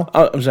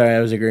 Oh, I'm sorry, I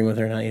was agreeing with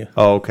her, not you.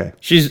 Oh, okay.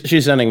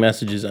 She's sending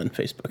messages on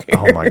Facebook here.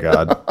 Oh my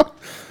God.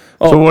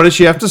 So what does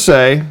she have to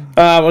say?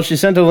 Well, she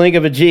sent a link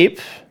of a Jeep.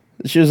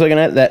 She was looking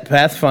at that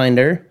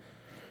Pathfinder.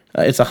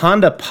 It's a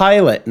Honda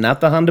Pilot,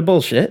 not the Honda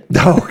bullshit.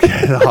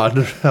 Okay, the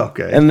Honda.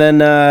 Okay. And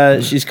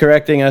then she's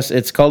correcting us.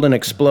 It's called an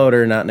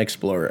Exploder, not an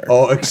Explorer.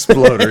 Oh,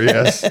 Exploder,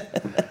 yes.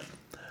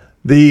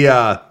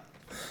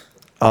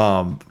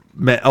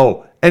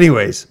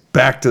 Anyways,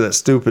 back to that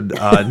stupid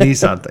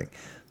Nissan thing.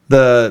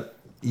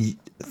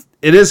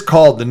 It is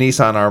called the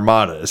Nissan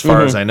Armada, as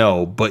far as I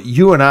know. But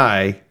you and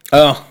I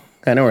know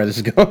where this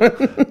is going.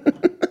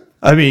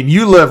 I mean,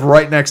 you live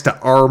right next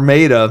to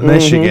Armada,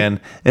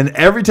 Michigan, and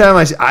every time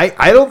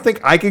I don't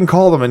think I can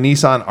call them a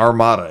Nissan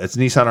Armada. It's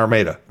Nissan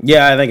Armada.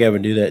 Yeah, I think I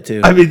would do that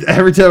too. I mean,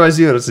 every time I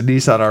see it, it's a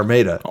Nissan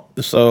Armada.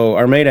 So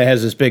Armada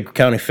has this big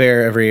county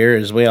fair every year,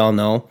 as we all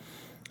know.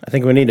 I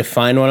think we need to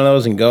find one of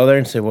those and go there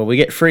and say, well, we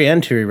get free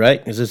entry,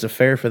 right? Is this a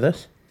fair for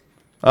this?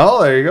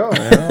 Oh, there you go.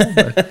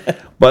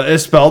 But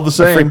it's spelled the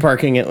same. Free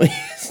parking at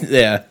least.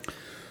 Yeah.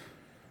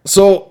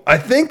 So I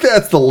think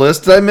that's the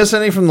list. Did I miss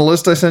any from the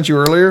list I sent you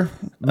earlier?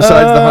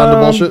 Besides the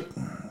Honda bullshit?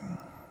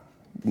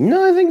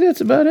 No, I think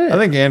that's about it. I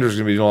think Andrew's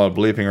going to be doing a lot of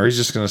bleeping, or he's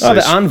just going to say...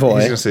 the Envoy.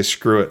 He's going to say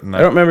screw it. I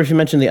don't remember if you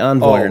mentioned the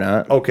Envoy or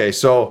not. Okay,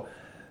 so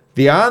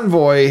the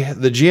Envoy,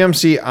 the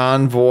GMC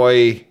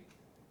Envoy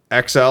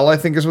XL, I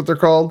think is what they're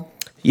called.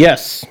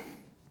 Yes.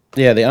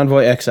 Yeah, the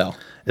Envoy XL.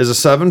 is a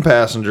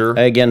 7-passenger.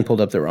 I again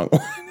pulled up the wrong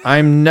one.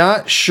 I'm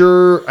not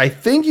sure. I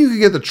think you could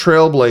get the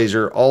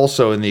Trailblazer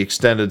also in the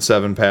extended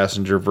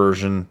 7-passenger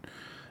version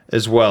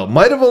as well.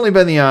 Might have only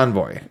been the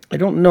Envoy. I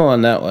don't know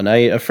on that one.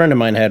 A friend of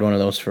mine had one of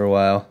those for a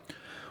while.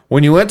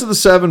 When you went to the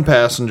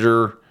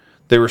 7-passenger,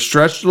 they were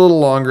stretched a little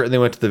longer, and they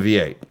went to the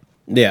V8.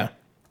 Yeah.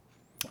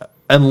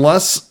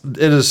 Unless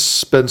it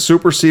has been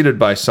superseded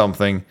by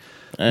something,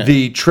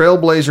 the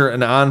Trailblazer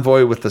and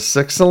Envoy with the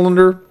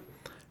 6-cylinder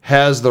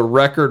has the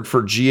record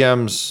for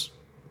GM's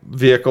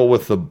vehicle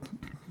with the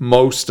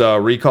most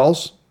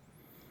recalls.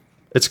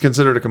 It's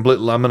considered a complete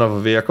lemon of a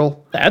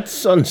vehicle.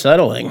 That's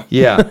unsettling.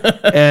 Yeah.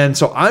 And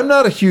so I'm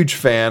not a huge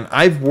fan.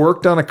 I've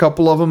worked on a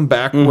couple of them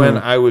back when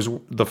I was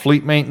the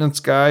fleet maintenance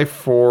guy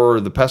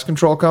for the pest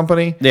control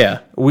company. Yeah.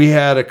 We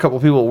had a couple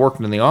people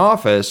working in the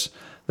office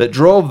that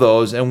drove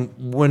those.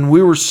 And when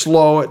we were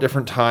slow at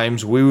different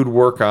times, we would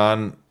work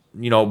on,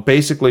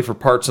 basically for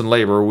parts and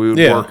labor, we would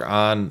work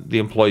on the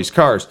employees'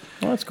 cars.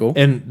 Oh, that's cool.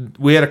 And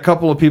we had a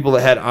couple of people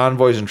that had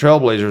Envoys and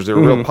Trailblazers. They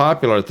were real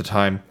popular at the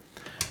time.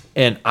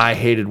 And I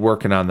hated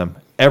working on them.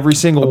 Every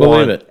single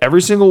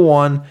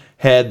one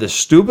had the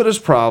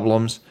stupidest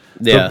problems.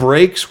 Yeah. The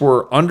brakes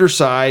were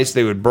undersized.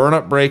 They would burn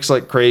up brakes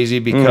like crazy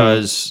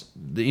because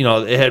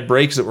it had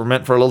brakes that were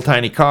meant for a little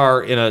tiny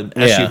car in an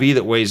SUV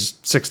that weighs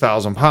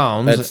 6,000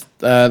 pounds.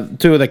 That's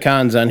two of the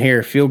cons on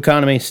here: fuel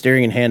economy,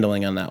 steering, and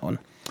handling on that one.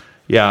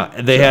 Yeah,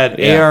 they had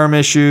ARM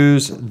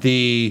issues.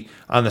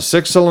 On the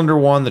 6-cylinder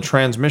one, the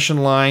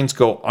transmission lines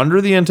go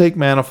under the intake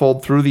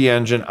manifold, through the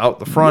engine, out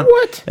the front.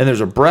 What? And there's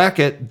a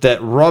bracket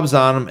that rubs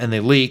on them and they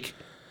leak.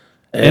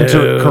 And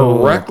to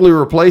correctly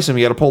replace them,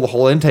 you got to pull the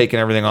whole intake and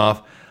everything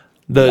off.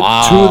 The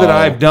two that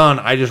I've done,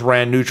 I just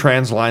ran new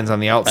trans lines on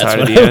the outside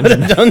of the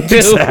engine. Done too.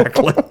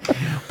 Exactly.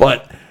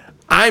 But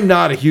I'm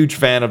not a huge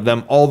fan of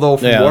them. Although,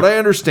 from what I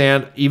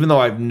understand, even though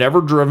I've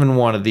never driven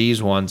one of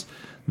these ones,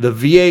 the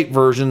V8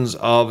 versions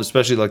of,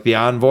 especially like the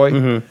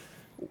Envoy,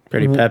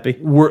 pretty peppy.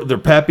 They're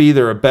peppy.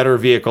 They're a better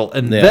vehicle.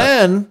 And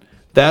then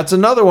that's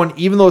another one.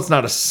 Even though it's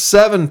not a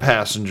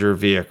 7-passenger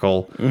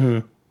vehicle,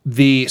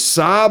 the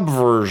Saab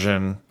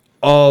version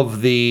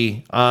of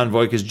the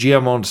Envoy, because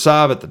GM owned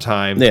Saab at the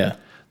time. Yeah.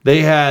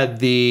 They had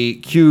the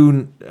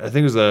Q, I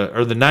think it was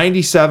the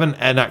 97,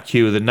 and not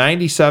Q, the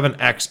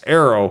 97X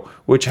Aero,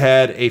 which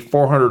had a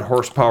 400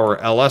 horsepower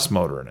LS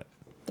motor in it.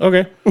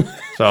 Okay.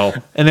 So,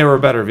 and they were a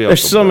better vehicle.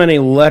 There's so many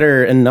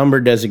letter and number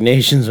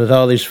designations with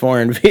all these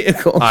foreign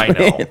vehicles. I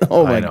know. Man.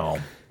 Oh my! I know.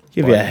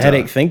 Give you a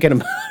headache thinking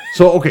about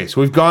it. So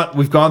we've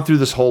gone through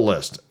this whole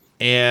list,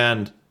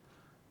 and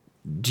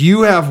do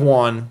you have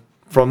one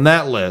from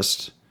that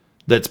list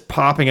that's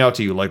popping out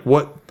to you? Like,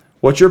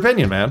 what's your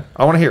opinion, man?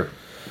 I want to hear.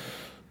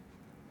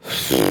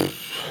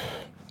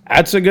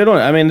 That's a good one.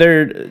 I mean,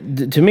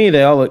 to me,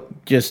 they all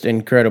look just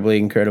incredibly,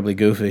 incredibly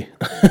goofy.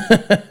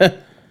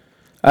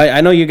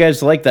 I know you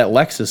guys liked that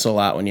Lexus a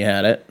lot when you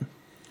had it.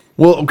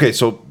 Well, okay,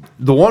 so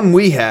the one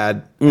we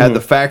had the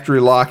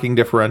factory locking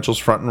differentials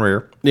front and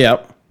rear.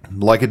 Yep.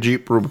 Like a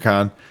Jeep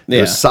Rubicon. It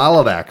Yeah. was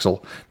solid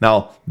axle.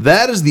 Now,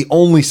 that is the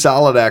only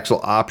solid axle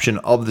option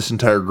of this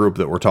entire group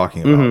that we're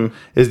talking about,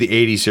 is the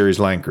 80 Series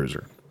Land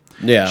Cruiser.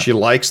 Yeah. She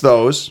likes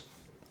those.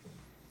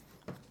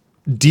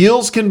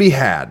 Deals can be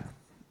had.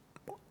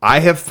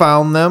 I have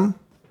found them.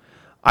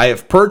 I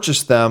have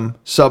purchased them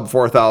sub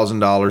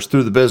 $4,000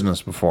 through the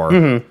business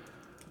before.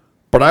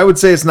 But I would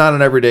say it's not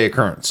an everyday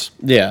occurrence.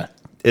 Yeah.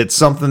 It's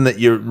something that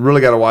you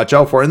really got to watch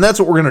out for. And that's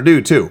what we're going to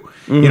do, too.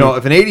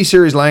 If an 80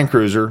 Series Land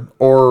Cruiser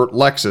or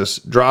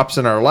Lexus drops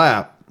in our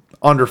lap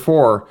under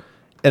 4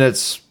 and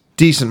it's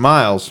decent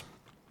miles,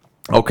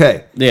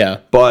 okay. Yeah.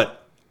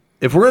 But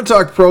if we're going to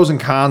talk pros and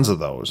cons of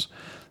those,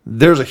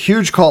 there's a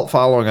huge cult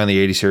following on the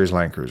 80 Series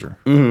Land Cruiser.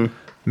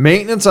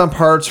 Maintenance on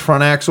parts,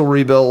 front axle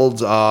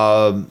rebuilds,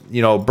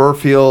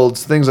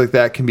 Burfields, things like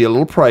that can be a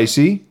little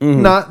pricey.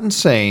 Not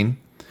insane.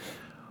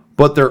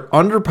 But they're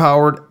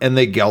underpowered and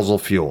they guzzle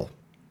fuel.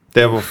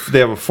 They have a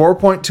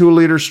 4.2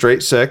 liter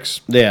straight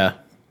 6. Yeah.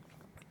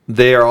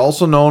 They are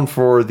also known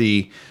for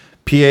the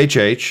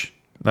PHH.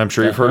 I'm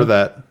sure you've heard of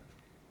that.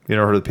 You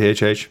never heard of the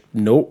PHH?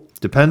 Nope.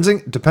 Depends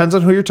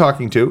on who you're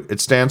talking to.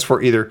 It stands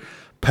for either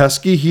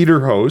pesky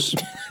heater hose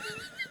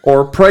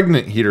or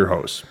pregnant heater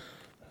hose.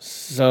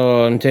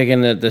 So I'm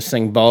taking that this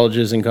thing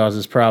bulges and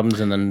causes problems,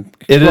 and then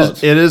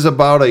It is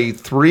about a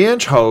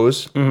 3-inch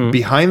hose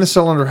behind the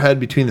cylinder head,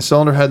 between the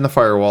cylinder head and the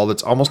firewall,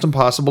 that's almost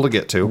impossible to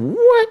get to.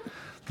 What?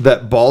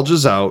 That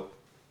bulges out,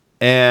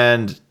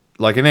 and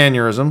like an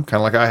aneurysm, kind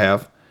of like I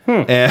have,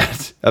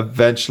 and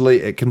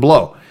eventually it can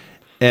blow.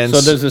 And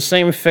So does the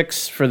same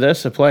fix for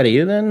this apply to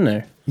you then?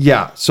 Or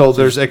yeah, so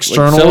there's like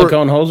external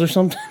silicone hose or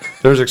something?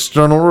 there's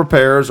external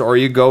repairs, or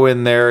you go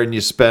in there and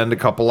you spend a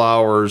couple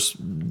hours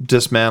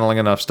dismantling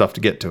enough stuff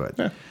to get to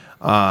it.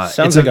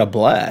 Sounds like a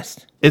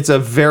blast. It's a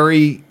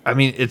very,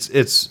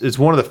 it's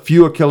one of the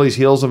few Achilles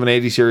heels of an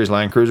 80 Series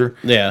Land Cruiser.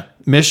 Yeah.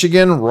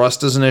 Michigan,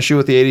 rust is an issue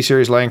with the 80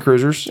 Series Land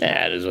Cruisers.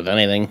 Yeah, it is with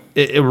anything.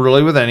 It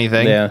really with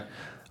anything. Yeah.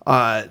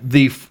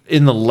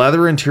 In the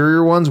leather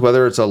interior ones,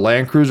 whether it's a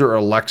Land Cruiser or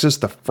a Lexus,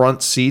 the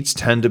front seats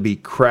tend to be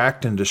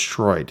cracked and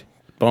destroyed.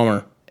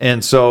 Bummer.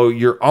 And so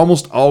you're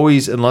almost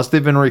always, unless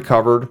they've been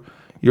recovered,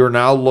 you're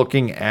now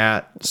looking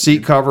at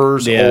seat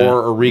covers or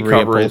a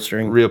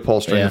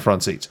reupholstering the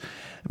front seats.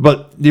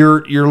 But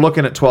you're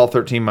looking at 12,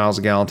 13 miles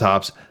a gallon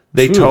tops.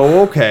 They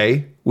tow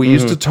okay. We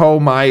used to tow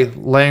my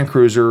Land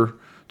Cruiser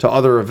to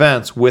other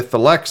events with the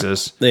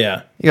Lexus.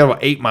 Yeah. You got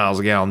about 8 miles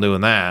a gallon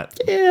doing that.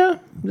 Yeah.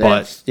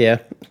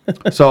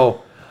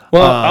 So,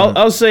 well,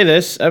 I'll say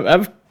this.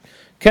 I've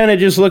kind of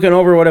just looking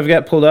over what I've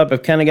got pulled up.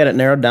 I've kind of got it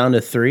narrowed down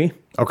to 3.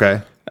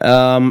 okay.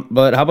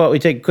 But how about we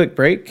take a quick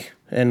break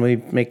and we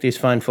make these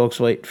fine folks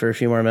wait for a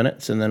few more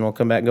minutes, and then we'll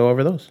come back and go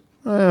over those.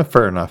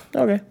 Fair enough.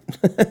 Okay.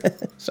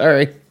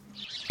 Sorry.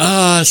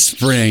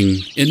 Spring.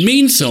 It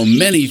means so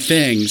many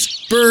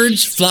things.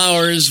 Birds,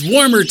 flowers,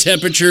 warmer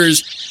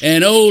temperatures,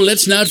 and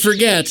let's not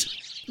forget,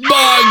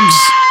 bugs!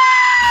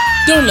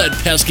 Don't let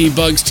pesky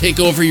bugs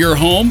take over your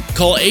home.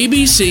 Call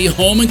ABC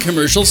Home and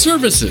Commercial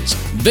Services.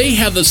 They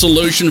have the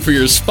solution for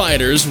your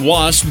spiders,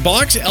 wasps,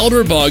 box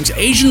elder bugs,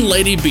 Asian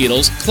lady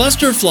beetles,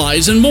 cluster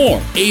flies, and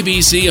more.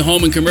 ABC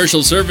Home and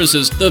Commercial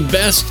Services, the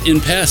best in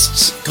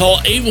pests. Call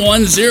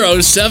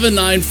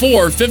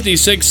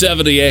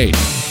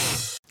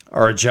 810-794-5678.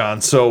 All right, John.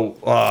 So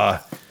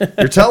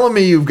you're telling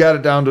me you've got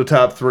it down to a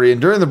top 3.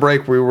 And during the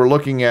break, we were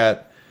looking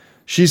at,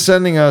 she's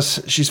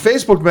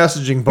Facebook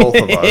messaging both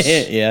of us.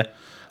 Yeah.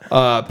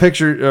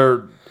 Picture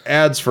or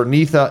ads for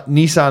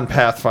Nissan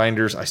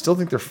Pathfinders. I still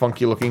think they're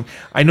funky looking.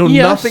 I know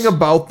nothing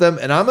about them,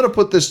 and I'm going to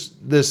put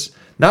this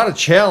not a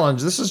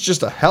challenge. This is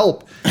just a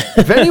help.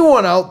 If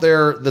anyone out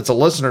there that's a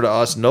listener to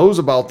us knows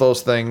about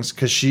those things,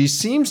 because she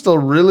seems to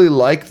really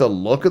like the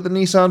look of the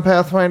Nissan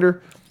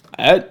Pathfinder.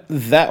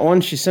 That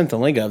one she sent the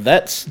link of.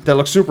 That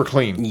looks super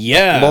clean.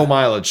 Yeah, low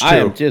mileage too. I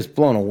am just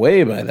blown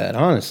away by that,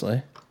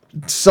 honestly.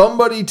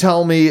 Somebody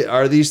tell me,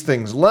 are these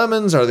things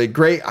lemons? Are they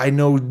great? I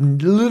know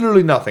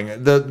literally nothing.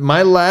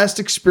 My last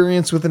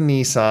experience with a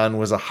Nissan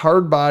was a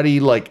hard body,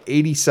 like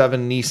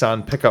 87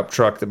 Nissan pickup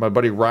truck that my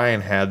buddy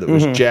Ryan had that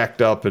was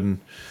jacked up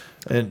and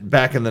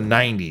back in the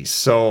 90s.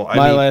 So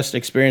my last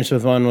experience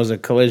with one was a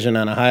collision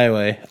on a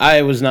highway.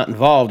 I was not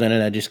involved in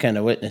it. I just kind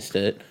of witnessed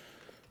it.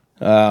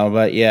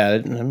 But yeah,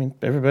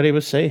 everybody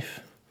was safe.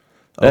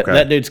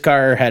 That dude's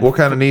car had... What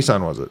kind of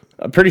Nissan was it?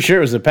 I'm pretty sure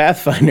it was a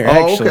Pathfinder,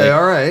 actually. Okay,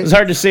 all right. It was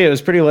hard to see. It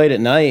was pretty late at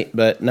night,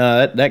 but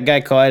no, that guy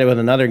collided with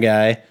another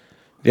guy.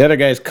 The other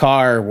guy's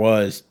car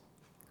was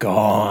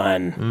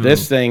gone.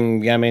 This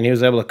thing, he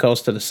was able to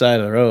coast to the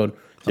side of the road.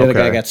 The other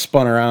guy got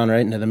spun around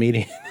right into the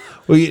median.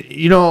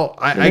 Well,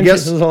 I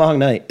guess... It was a long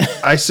night.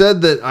 I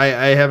said that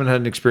I haven't had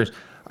an experience.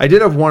 I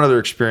did have one other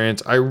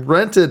experience. I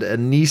rented a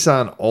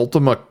Nissan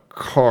Altima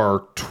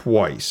car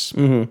twice.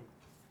 Mm-hmm.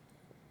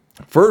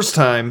 First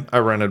time I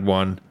rented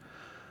one.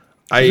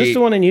 Is this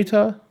the one in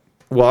Utah?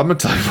 Well, I'm going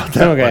to tell you about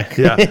that. Okay.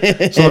 One.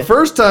 Yeah. So the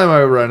first time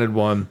I rented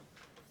one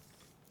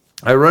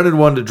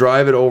to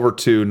drive it over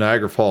to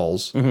Niagara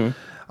Falls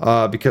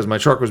because my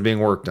truck was being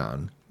worked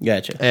on.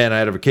 Gotcha. And I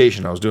had a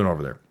vacation I was doing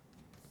over there.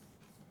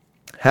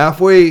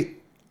 Halfway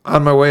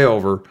on my way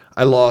over,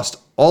 I lost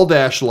all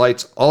dash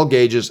lights, all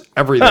gauges,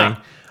 everything.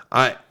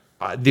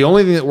 The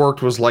only thing that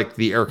worked was like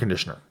the air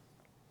conditioner.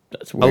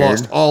 That's weird. I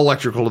lost all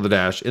electrical to the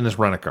dash in this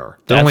rent-a-car.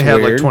 That only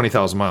had like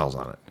 20,000 miles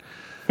on it.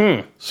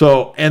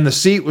 So, and the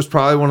seat was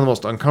probably one of the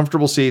most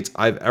uncomfortable seats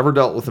I've ever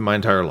dealt with in my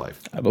entire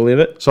life. I believe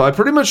it. So I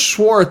pretty much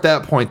swore at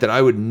that point that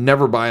I would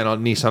never buy a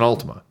Nissan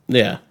Altima.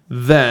 Yeah.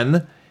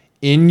 Then,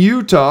 in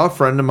Utah, a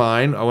friend of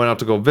mine, I went out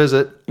to go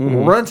visit,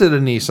 rented a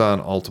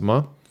Nissan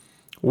Altima.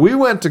 We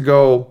went to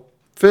go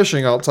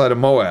fishing outside of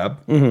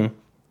Moab. Mm-hmm.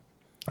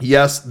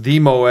 Yes, the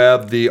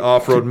Moab, the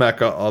off-road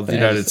mecca of the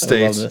United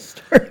States. I love this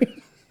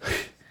story.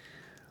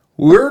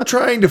 We're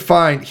trying to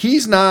find...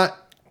 He's not...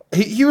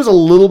 He was a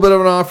little bit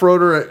of an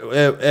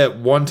off-roader at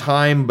one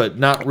time, but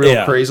not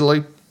real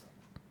crazily.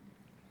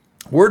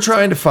 We're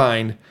trying to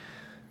find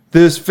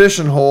this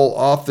fishing hole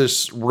off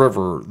this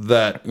river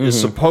that is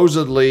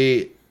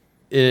supposedly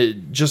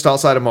just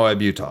outside of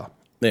Moab, Utah.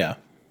 Yeah.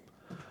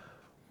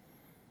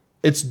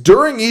 It's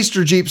during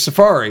Easter Jeep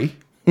Safari,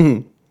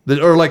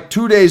 or like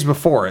 2 days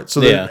before it, so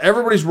that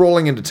everybody's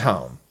rolling into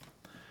town.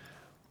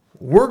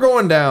 We're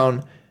going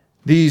down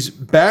these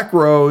back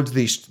roads,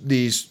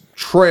 these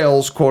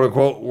trails, quote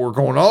unquote. We're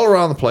going all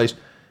around the place,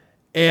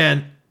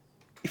 and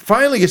he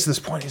finally gets to this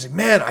point. He's like,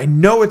 "Man, I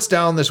know it's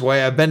down this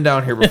way. I've been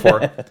down here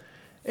before."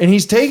 And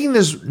he's taking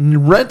this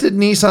rented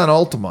Nissan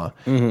Altima,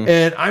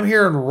 and I'm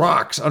hearing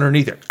rocks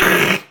underneath it,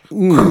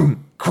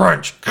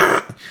 crunch,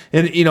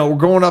 and we're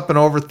going up and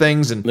over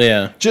things, and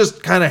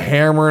just kind of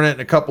hammering it in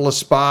a couple of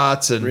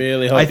spots. And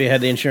really hope you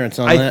had the insurance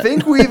on that. I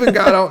think we even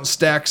got out and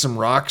stacked some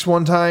rocks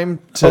one time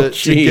to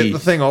get the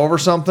thing over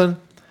something.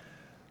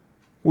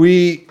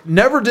 We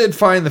never did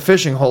find the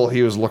fishing hole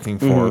he was looking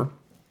for.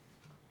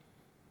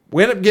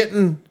 We ended up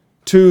getting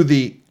to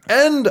the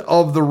end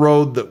of the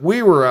road that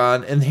we were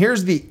on, and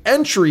here's the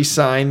entry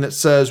sign that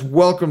says,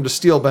 "Welcome to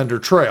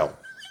Steelbender Trail."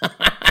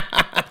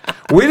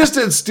 We just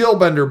did Steel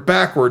Bender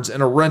backwards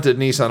in a rented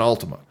Nissan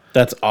Altima.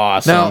 That's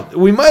awesome. Now,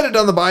 we might have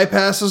done the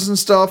bypasses and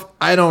stuff.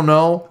 I don't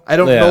know. I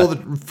don't know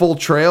the full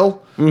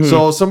trail.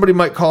 So somebody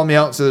might call me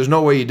out and say there's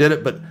no way you did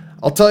it. But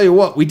I'll tell you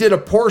what, we did a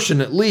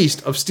portion at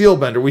least of Steel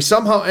Bender. We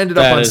somehow ended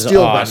up on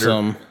Steel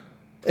Bender.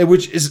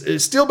 Which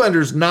is Steel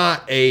Bender's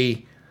not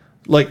a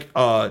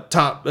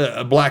top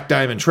a black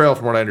diamond trail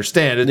from what I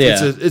understand.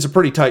 It's a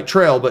pretty tight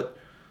trail, but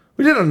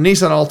we did it on a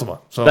Nissan Altima.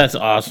 So that's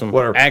awesome.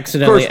 Whatever.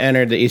 Accidentally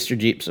entered the Easter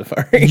Jeep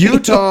Safari.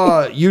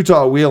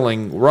 Utah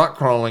wheeling, rock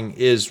crawling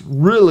is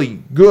really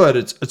good.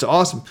 It's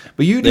awesome.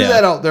 But you do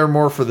that out there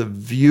more for the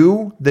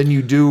view than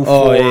you do for...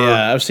 Oh,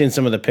 yeah. I've seen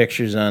some of the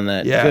pictures on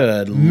that. Yeah.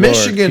 Good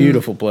Michigan, Lord,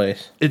 beautiful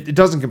place. It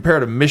doesn't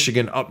compare to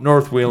Michigan up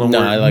north wheeling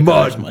where I like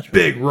mud,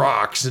 big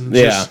rocks, and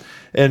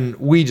and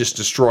we just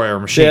destroy our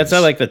machines. Yeah,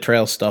 I like the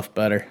trail stuff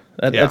better.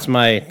 That's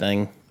my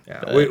thing.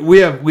 Yeah. We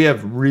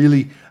have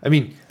really... I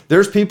mean...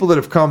 There's people that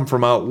have come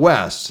from out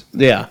west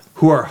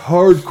who are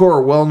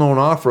hardcore, well-known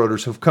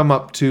off-roaders who've come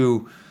up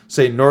to,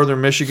 say, northern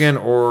Michigan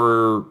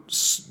or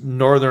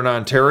northern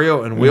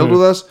Ontario and wheeled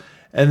with us,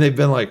 and they've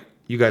been like,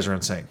 you guys are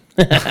insane.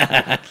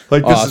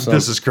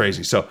 This is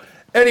crazy. So,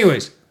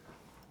 anyways,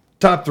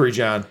 top 3,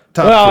 John.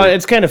 Top 3.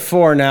 It's kind of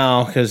 4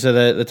 now because of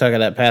the talk of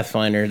that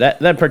Pathfinder.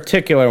 That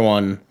particular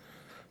one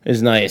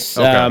is nice.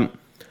 Okay.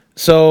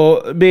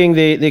 So, being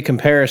the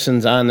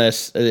comparisons on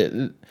this...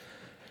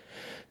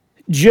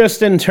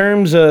 just in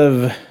terms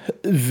of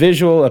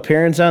visual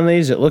appearance on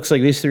these, it looks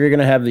like these 3 are going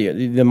to have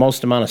the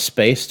most amount of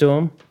space to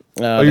them.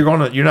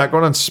 You're not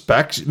going on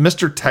specs,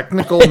 Mr.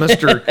 Technical,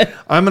 Mr.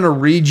 I'm going to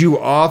read you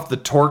off the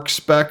torque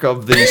spec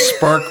of the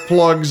spark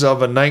plugs of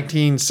a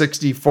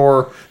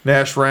 1964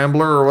 Nash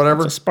Rambler or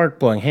whatever. It's a spark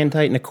plug, hand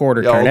tight and a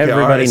quarter turn.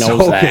 Everybody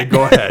knows that. Okay,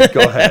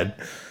 go ahead.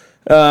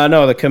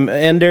 No, the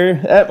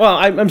Commander.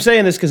 I'm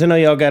saying this because I know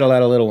y'all got a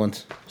lot of little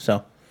ones,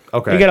 so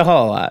you got a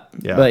whole lot.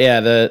 Yeah. But yeah,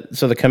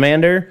 the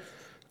Commander.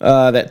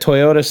 That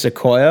Toyota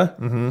Sequoia,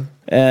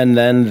 and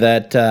then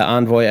that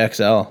Envoy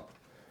XL.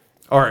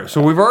 All right,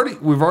 so we've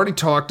already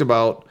talked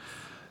about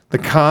the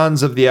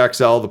cons of the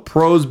XL. The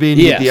pros being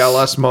you get the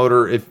LS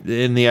motor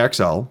in the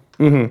XL.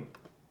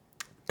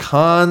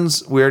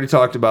 Cons we already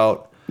talked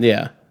about.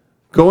 Yeah.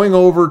 Going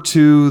over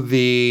to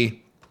the,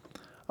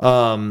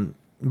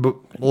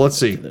 let's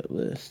see.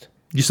 List.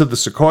 You said the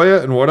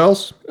Sequoia and what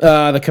else?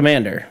 The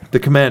Commander. The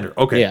Commander.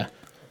 Okay. Yeah.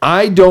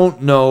 I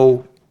don't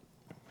know.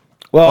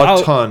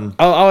 Well, ton.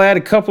 I'll add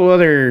a couple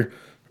other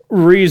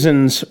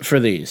reasons for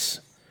these.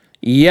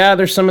 Yeah,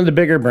 there's some of the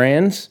bigger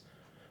brands,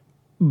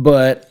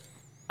 but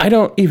I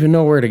don't even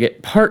know where to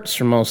get parts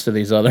for most of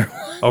these other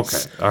ones.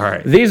 Okay, all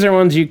right. These are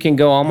ones you can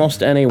go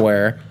almost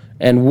anywhere,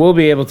 and we'll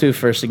be able to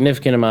for a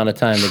significant amount of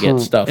time to get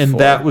stuff and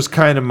that was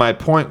kind of my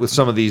point with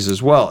some of these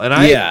as well. And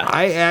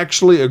I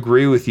actually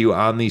agree with you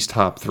on these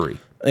top 3.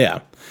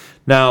 Yeah.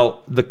 Now,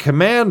 the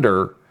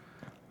Commander...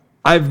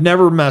 I've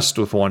never messed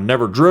with one,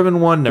 never driven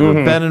one, never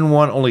been in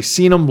one, only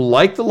seen them,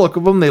 like the look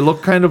of them. They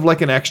look kind of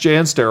like an XJ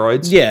on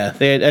steroids. Yeah,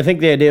 I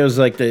think the idea was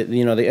like the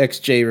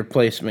XJ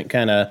replacement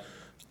kind of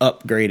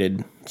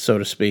upgraded, so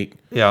to speak.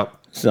 Yeah.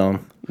 So,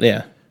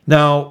 yeah.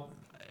 Now,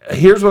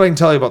 here's what I can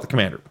tell you about the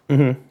Commander.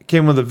 It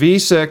came with a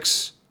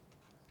V6,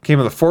 came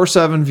with a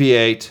 4.7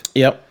 V8.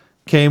 Yep.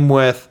 Came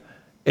with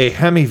a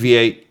Hemi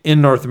V8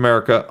 in North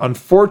America.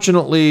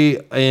 Unfortunately,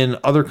 in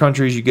other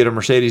countries, you get a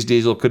Mercedes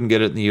diesel. Couldn't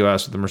get it in the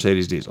U.S. with the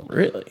Mercedes diesel.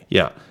 Really?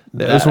 Yeah.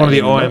 It's one of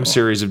the OM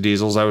series of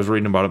diesels. I was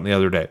reading about it the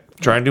other day.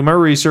 Trying to do my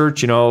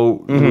research. This is,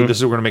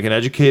 we're going to make an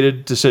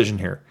educated decision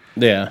here.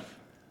 Yeah.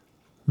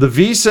 The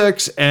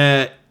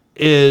V6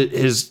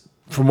 is,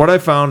 from what I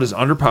found, is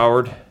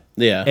underpowered.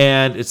 Yeah.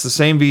 And it's the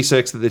same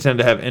V6 that they tend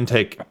to have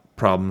intake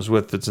problems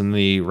with that's in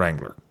the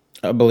Wrangler.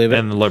 I believe it.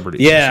 And the Liberty.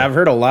 Yeah, I've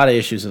heard a lot of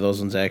issues with those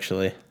ones,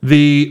 actually.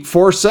 The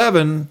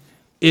 4.7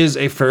 is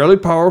a fairly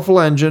powerful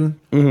engine,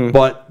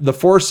 but the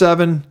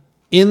 4.7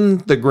 in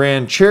the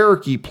Grand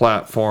Cherokee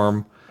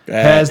platform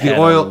has the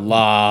oil... a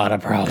lot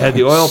of problems. Had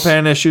the oil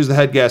pan issues, the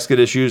head gasket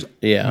issues.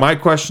 Yeah. My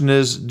question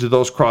is, do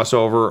those cross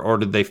over, or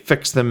did they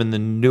fix them in the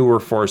newer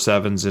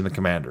 4.7s in the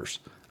Commanders?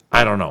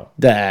 I don't know.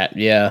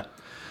 Yeah.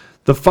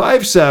 The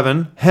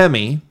 5.7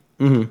 Hemi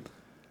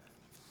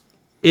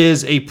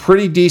is a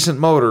pretty decent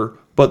motor,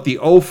 but the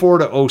 04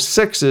 to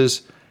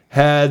 06s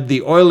had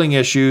the oiling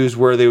issues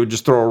where they would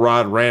just throw a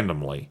rod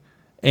randomly.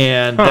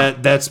 And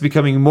that's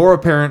becoming more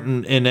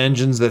apparent in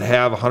engines that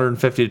have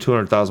 150 to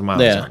 200,000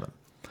 miles on them.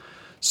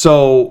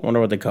 So I wonder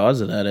what the cause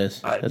of that is.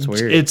 That's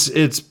weird.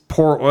 It's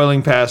poor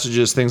oiling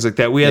passages, things like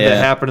that. We had that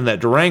happen in that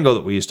Durango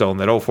that we used to own,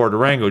 that 04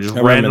 Durango, just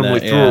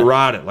randomly threw a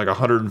rod at like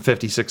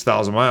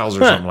 156,000 miles or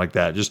something like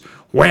that. Just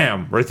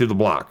wham, right through the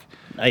block.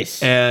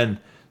 Nice. And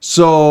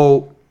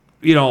so,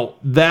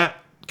 that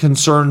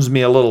concerns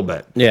me a little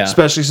bit. Yeah.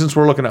 Especially since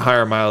we're looking at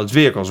higher mileage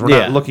vehicles. We're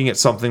not looking at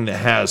something that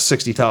has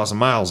 60,000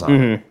 miles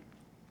on it.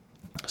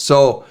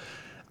 So,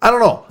 I don't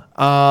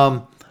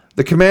know.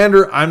 The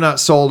Commander, I'm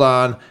not sold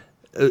on.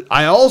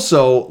 I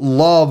also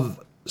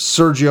love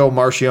Sergio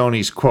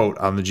Marchionne's quote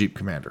on the Jeep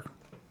Commander.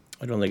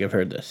 I don't think I've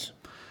heard this.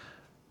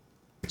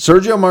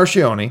 Sergio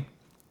Marchionne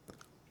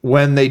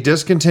when they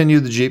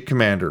discontinued the Jeep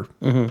Commander,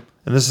 and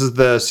this is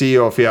the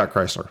CEO of Fiat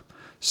Chrysler,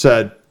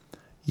 said,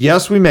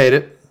 yes, we made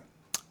it.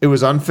 It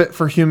was unfit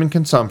for human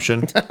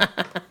consumption.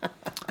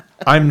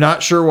 I'm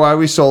not sure why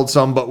we sold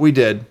some, but we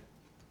did.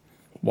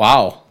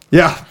 Wow.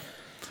 Yeah.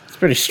 It's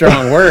pretty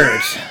strong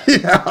words.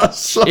 Yeah.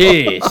 So,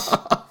 Jeez.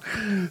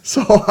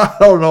 so I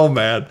don't know,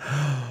 man.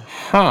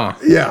 Huh.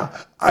 Yeah.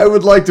 I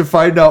would like to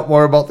find out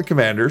more about the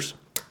Commanders.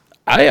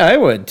 I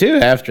would too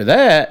after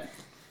that.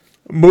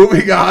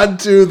 Moving on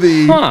to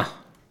the...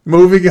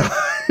 Moving on.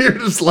 You're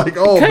just like,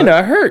 oh. Kind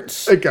of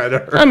hurts. It kind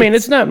of hurts. I mean,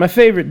 it's not my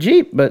favorite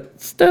Jeep, but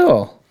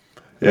still.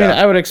 Yeah. I mean,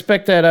 I would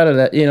expect that out of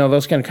that,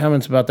 those kind of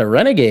comments about the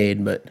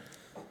Renegade, but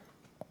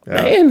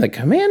man, the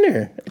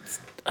Commander,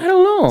 I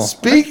don't know.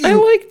 I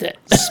liked it.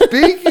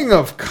 Speaking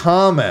of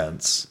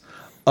comments,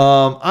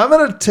 I'm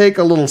going to take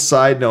a little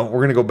side note. We're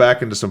going to go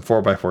back into some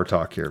 4x4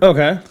 talk here.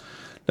 Okay.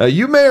 Now,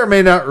 you may or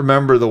may not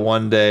remember the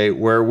one day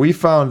where we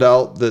found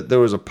out that there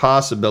was a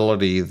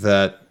possibility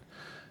that,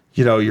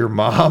 your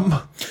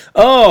mom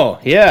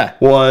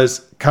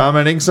was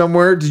commenting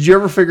somewhere. Did you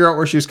ever figure out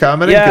where she was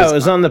commenting? Yeah, it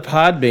was on the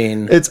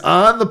Podbean. It's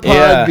on the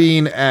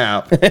Podbean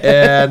app.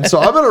 And so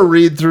I'm going to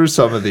read through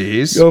some of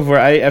these. Go for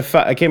it.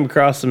 I came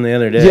across them the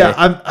other day.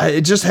 Yeah,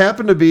 it just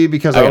happened to be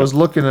because I was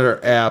looking at her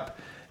app.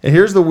 And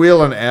here's the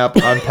Wheelin' app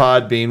on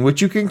Podbean,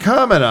 which you can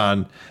comment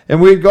on.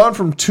 And we had gone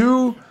from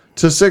 2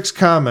 to 6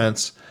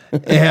 comments.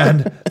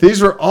 And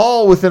these were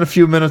all within a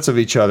few minutes of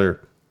each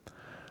other.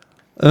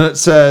 And it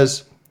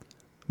says...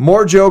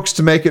 more jokes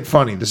to make it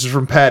funny. This is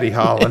from Patty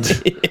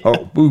Holland.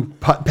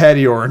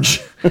 Patty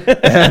Orange.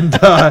 And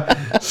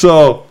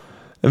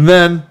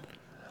then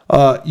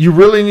you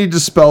really need to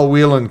spell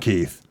Wheelin',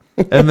 Keith.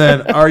 And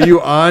then, are you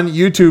on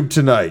YouTube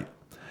tonight?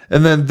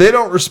 And then they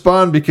don't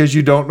respond because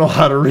you don't know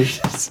how to read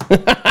it.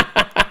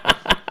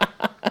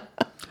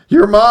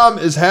 Your mom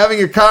is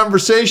having a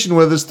conversation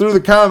with us through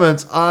the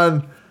comments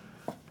on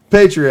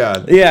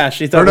Patreon. Yeah,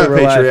 she thought we were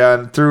Patreon,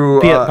 live.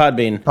 Through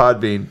Podbean.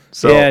 Podbean.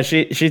 So yeah,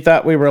 she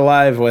thought we were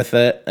live with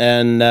it,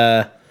 and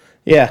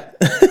yeah.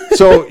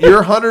 So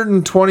your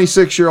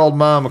 126-year-old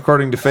mom,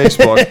 according to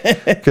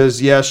Facebook, because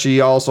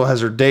she also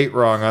has her date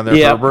wrong on there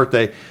for her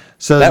birthday,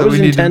 says that was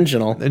we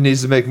intentional. It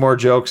needs to make more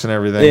jokes and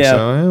everything. Yeah.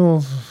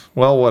 So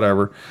well,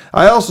 whatever.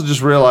 I also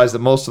just realized that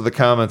most of the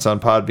comments on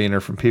Podbean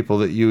are from people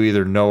that you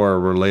either know or are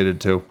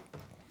related to.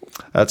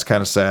 That's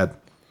kind of sad.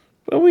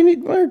 Well, we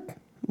need more.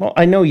 Well,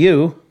 I know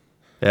you.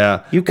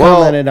 Yeah. You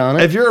commented on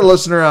it. If you're a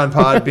listener on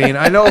Podbean,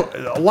 I know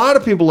a lot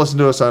of people listen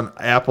to us on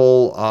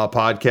Apple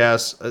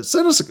Podcasts.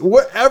 Send us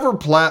whatever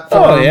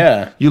platform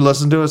you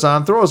listen to us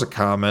on. Throw us a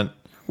comment.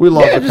 We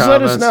love the just comments.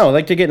 let us know. I'd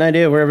like to get an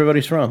idea where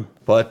everybody's from.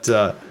 But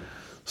I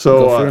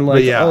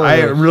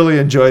really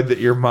enjoyed that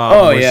your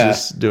mom was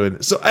just doing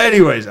it. So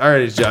anyways, all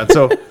right, John.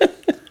 So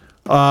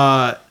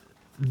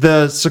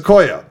the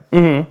Sequoia.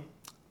 Mm-hmm.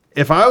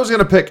 If I was going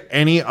to pick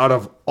any out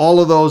of all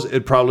of those,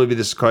 it'd probably be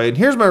the Sequoia. And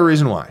here's my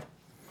reason why.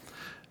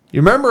 You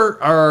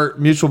remember our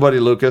mutual buddy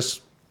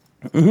Lucas?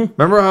 Mm-hmm.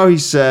 Remember how he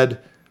said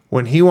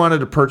when he wanted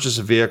to purchase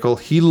a vehicle,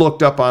 he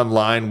looked up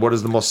online what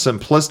is the most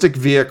simplistic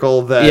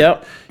vehicle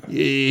that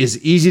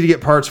is easy to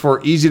get parts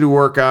for, easy to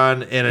work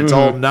on, and it's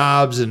all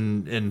knobs,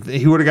 and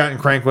he would have gotten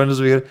crank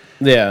windows.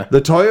 Yeah.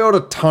 The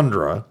Toyota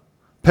Tundra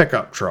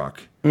pickup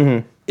truck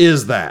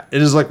is that.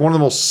 It is like one of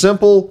the most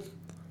simple,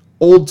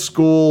 old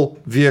school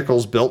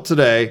vehicles built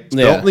today. It's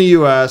built in the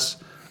U.S.,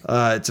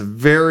 it's a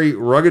very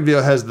rugged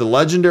vehicle. It has the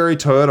legendary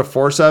Toyota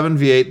 4.7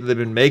 V8 that they've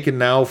been making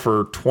now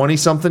for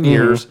 20-something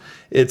years.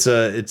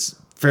 It's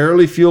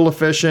fairly fuel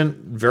efficient,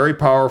 very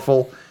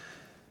powerful.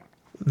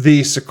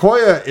 The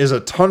Sequoia is a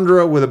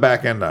Tundra with a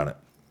back end on it.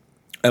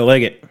 I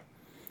like it.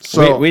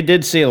 So we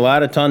did see a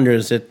lot of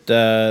Tundras at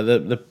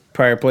the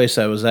prior place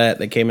I was at.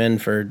 They came in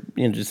for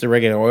just the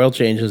regular oil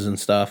changes and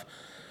stuff.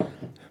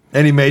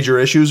 Any major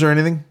issues or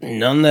anything?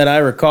 None that I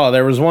recall.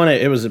 There was one,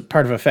 it was a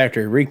part of a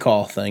factory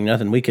recall thing,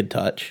 nothing we could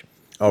touch.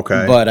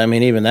 Okay. But, I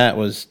mean, even that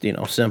was,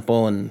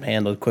 simple and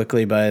handled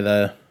quickly by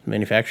the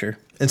manufacturer.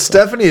 And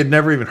Stephanie had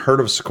never even heard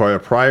of Sequoia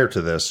prior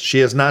to this.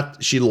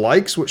 She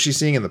likes what she's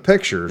seeing in the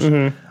pictures.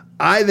 Mm-hmm.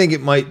 I think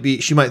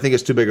she might think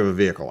it's too big of a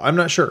vehicle. I'm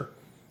not sure.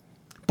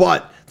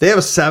 But they have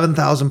a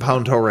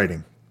 7,000-pound tow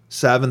rating.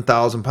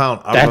 7,000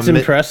 pound. That's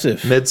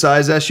impressive.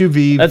 Mid-size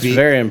SUV. That's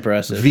very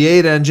impressive.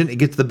 V8 engine. It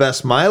gets the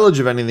best mileage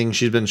of anything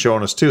she's been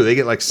showing us too. They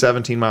get like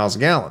 17 miles a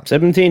gallon.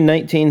 17,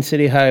 19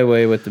 city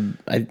highway with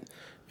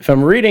if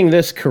I'm reading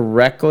this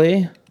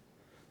correctly,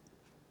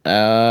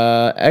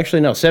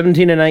 actually no,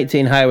 17 to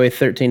 19 highway,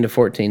 13 to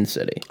 14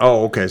 city.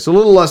 Oh, okay. So a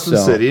little less than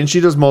city, and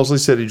she does mostly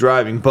city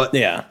driving. But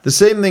the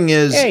same thing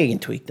is. Yeah, you can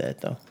tweak that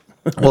though.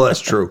 Well,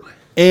 that's true.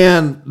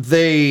 And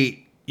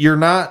you're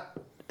not.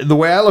 The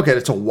way I look at it,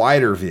 it's a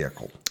wider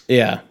vehicle.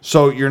 Yeah.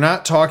 So you're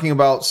not talking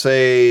about,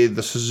 say,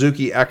 the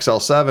Suzuki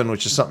XL7,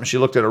 which is something she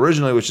looked at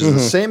originally, which is the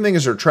same thing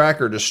as her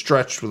Tracker, just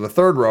stretched with a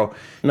third row.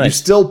 Nice. You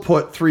still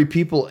put 3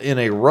 people in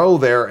a row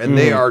there, and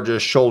they are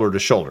just shoulder to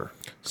shoulder.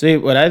 See,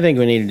 what I think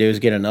we need to do is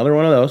get another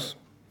one of those,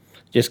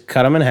 just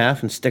cut them in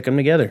half and stick them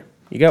together.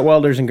 You got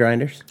welders and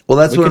grinders. Well,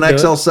 that's We what an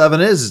could do it.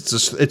 XL7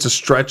 is. It's a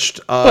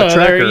stretched Well,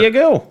 tracker. there you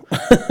go.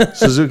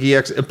 Suzuki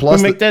X. We'll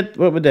Plus, make that.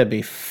 What would that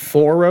be?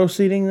 4-row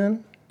seating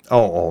then?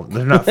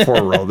 they're not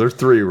 4-row. They're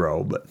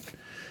 3-row. But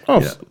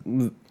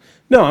Oh,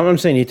 no. I'm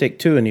saying you take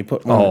two and you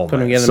put them man,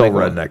 together. so and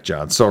make one. redneck,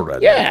 John. So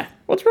redneck. Yeah.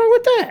 What's wrong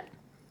with that?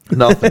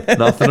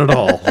 Nothing at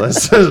all.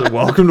 This is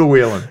welcome to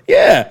Wheeling.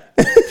 Yeah.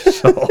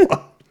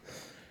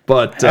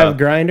 But Have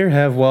grinder,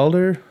 have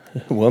welder.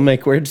 We'll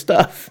make weird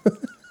stuff.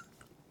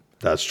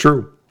 that's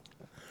true.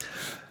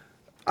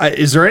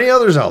 Is there any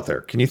others out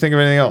there? Can you think of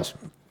anything else?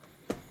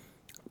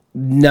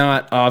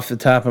 Not off the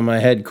top of my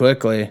head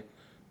quickly.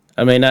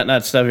 I mean,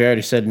 not stuff you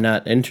already said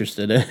not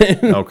interested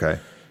in. Okay.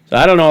 So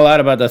I don't know a lot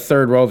about the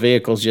third row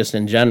vehicles just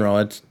in general.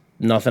 It's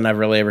nothing I've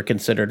really ever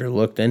considered or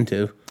looked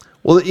into.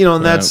 Well,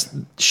 and that's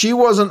she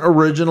wasn't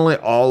originally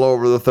all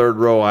over the third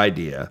row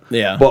idea.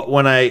 Yeah. But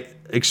when I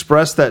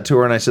expressed that to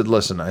her and I said,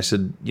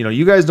 listen,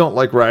 you guys don't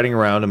like riding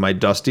around in my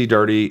dusty,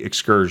 dirty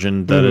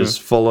Excursion that is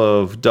full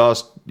of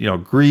dust,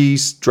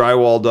 grease,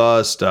 drywall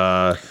dust.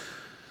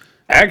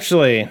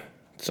 Actually,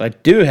 so I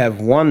do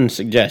have one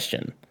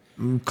suggestion.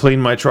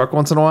 Clean my truck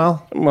once in a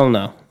while. Well,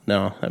 no.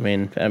 I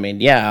mean,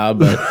 yeah,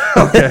 but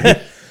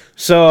okay.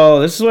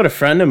 So this is what a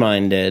friend of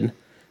mine did,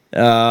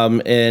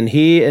 and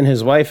he and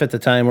his wife at the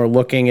time were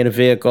looking at a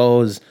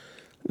vehicle.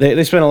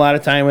 They spent a lot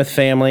of time with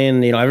family,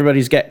 and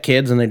everybody's got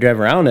kids, and they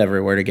drive around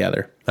everywhere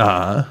together.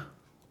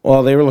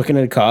 Well, they were looking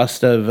at the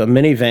cost of a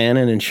minivan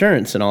and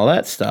insurance and all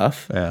that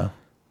stuff. Yeah.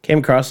 Came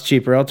across a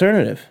cheaper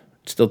alternative.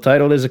 It's still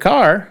titled as a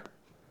car,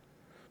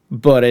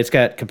 but it's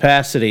got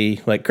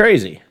capacity like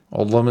crazy.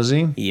 Old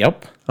limousine?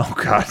 Yep. Oh,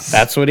 God.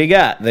 That's what he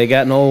got. They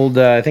got an old,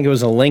 I think it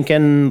was a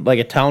Lincoln, like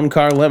a town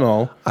car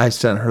limo. I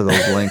sent her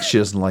those links. She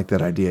doesn't like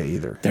that idea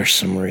either. There's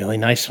some really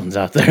nice ones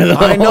out there, though.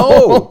 I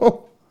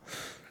know.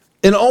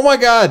 And oh my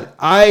God,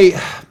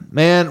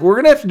 we're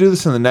going to have to do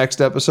this in the next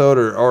episode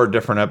or a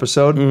different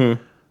episode.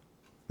 Mm-hmm.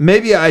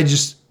 Maybe I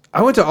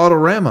went to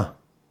Autorama.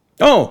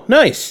 Oh,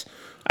 nice.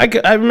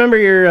 I remember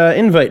your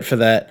invite for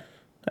that.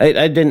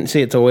 I didn't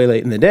see it till way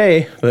late in the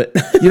day, but.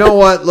 You know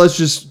what? Let's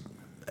just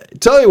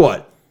tell you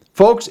what,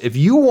 folks, if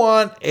you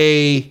want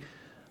an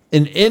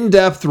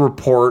in-depth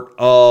report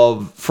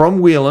from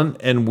Wheeling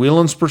and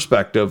Wheeling's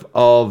perspective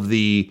of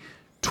the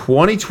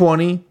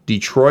 2020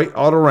 Detroit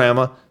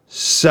Autorama,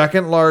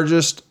 second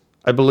largest,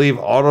 I believe,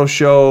 auto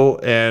show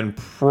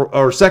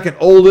or second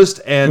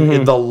oldest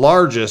and the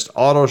largest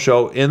auto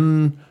show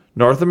in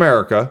North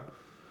America.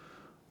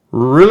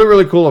 Really,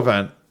 really cool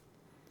event.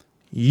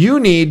 You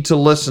need to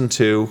listen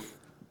to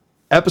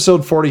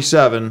episode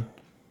 47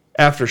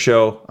 after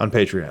show on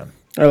Patreon.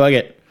 I like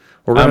it.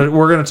 We're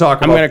gonna talk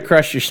about. I'm gonna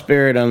crush your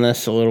spirit on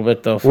this a little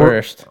bit though.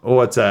 First,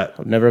 what's that?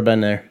 I've never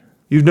been there.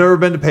 You've never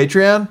been to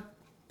Patreon?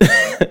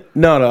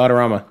 No, to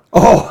Autorama.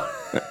 Oh.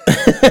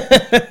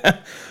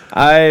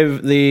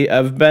 I've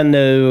been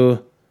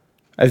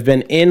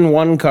in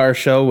one car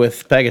show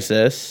with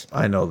Pegasus.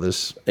 I know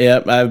this.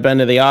 Yep, I've been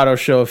to the auto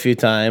show a few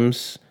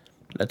times.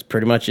 That's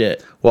pretty much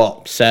it.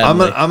 Well,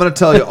 sadly. I'm gonna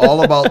tell you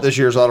all about this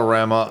year's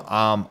Autorama.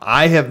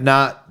 I have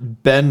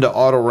not been to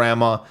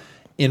Autorama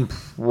in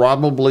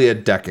probably a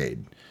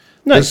decade.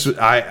 Nice.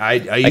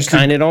 I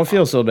kind of don't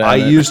feel so bad. I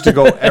used to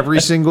go every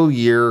single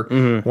year.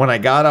 When I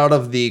got out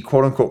of the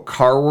quote-unquote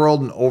car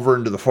world and over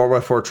into the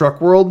 4x4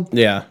 truck world,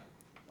 yeah,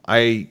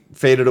 I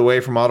faded away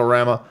from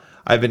Autorama.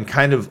 I've been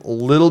kind of a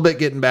little bit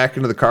getting back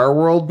into the car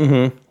world.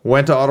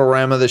 Went to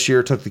Autorama this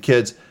year, took the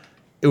kids.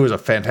 It was a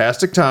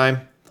fantastic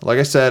time. Like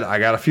I said, I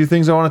got a few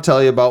things I want to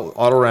tell you about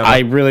Autorama. I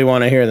really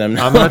want to hear them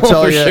now. I'm going to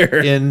tell you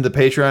in the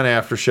Patreon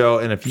after show.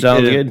 And if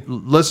Sounds good.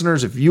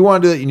 Listeners, if you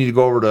want to do that, you need to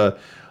go over to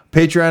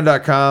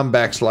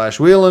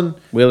patreon.com/Wheeling.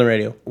 Wheeling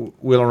Radio.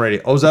 Wheeling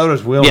Radio. Oh, is that what it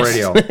is? Wheeling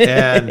Radio.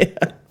 And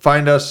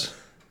find us.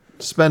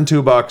 Spend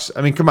 $2.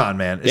 I mean, come on,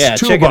 man.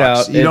 It's $2. Check it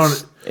out. You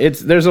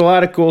there's a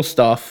lot of cool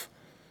stuff.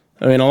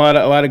 I mean, a lot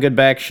of good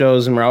back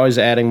shows, and we're always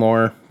adding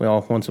more.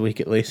 Well, once a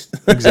week at least.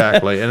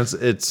 Exactly, and it's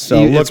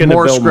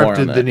more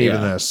scripted than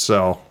even this.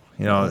 So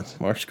it's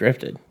more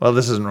scripted. Well,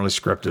 this isn't really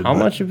scripted. How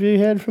much have you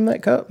had from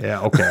that cup?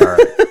 Yeah. Okay. All right.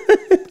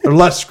 Or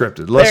less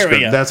scripted. Less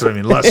scripted. That's what I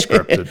mean. Less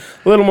scripted.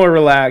 A little more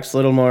relaxed. A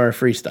little more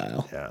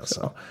freestyle. Yeah.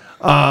 So.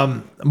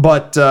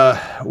 But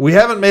we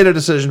haven't made a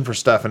decision for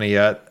Stephanie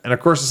yet, and of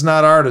course, it's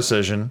not our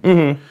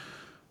decision.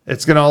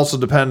 It's going to also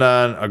depend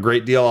on a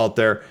great deal out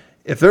there.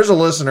 If there's a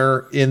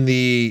listener in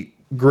the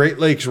Great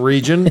Lakes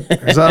region,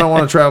 because I don't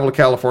want to travel to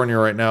California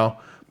right now,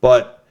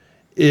 but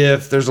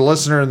if there's a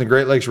listener in the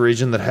Great Lakes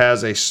region that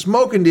has a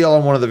smoking deal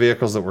on one of the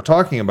vehicles that we're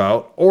talking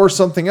about, or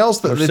something else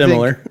that they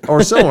similar. think,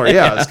 or similar,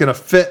 yeah, it's going to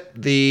fit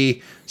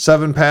the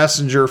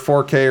 7-passenger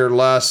 4K or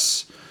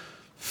less,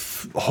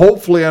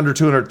 hopefully under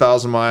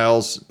 200,000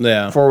 miles,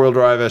 4-wheel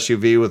drive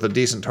SUV with a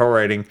decent tow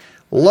rating.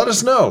 Let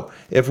us know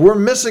if we're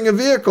missing a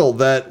vehicle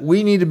that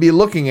we need to be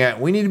looking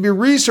at. We need to be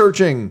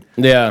researching.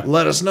 Yeah,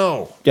 let us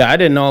know. Yeah, I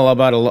didn't know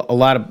about a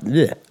lot of.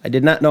 I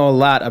did not know a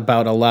lot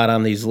about a lot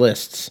on these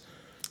lists.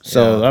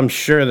 So I'm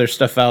sure there's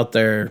stuff out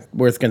there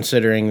worth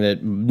considering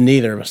that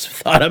neither of us have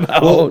thought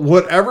about. Well,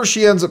 whatever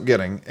she ends up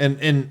getting,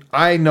 and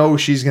I know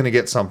she's going to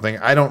get something.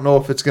 I don't know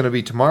if it's going to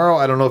be tomorrow.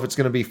 I don't know if it's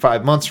going to be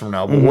 5 months from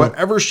now. But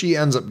whatever she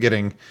ends up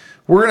getting,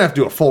 we're going to have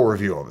to do a full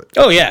review of it.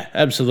 Oh, yeah,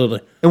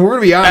 absolutely. And we're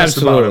going to be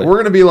honest about it. We're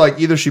going to be like,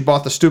 either she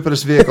bought the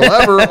stupidest vehicle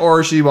ever,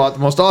 or she bought the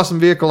most awesome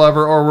vehicle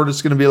ever, or we're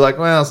just going to be like,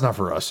 well, it's not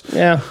for us.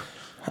 Yeah.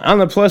 On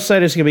the plus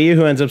side, it's going to be you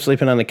who ends up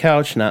sleeping on the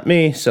couch, not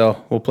me.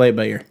 So we'll play it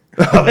by ear.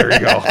 Oh, there you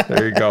go.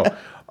 There you go.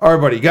 All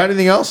right, buddy. Got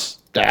anything else?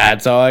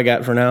 That's all I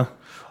got for now.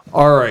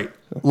 All right.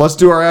 Let's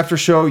do our after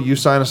show. You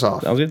sign us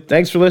off. Sounds good.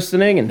 Thanks for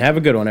listening, and have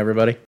a good one, everybody.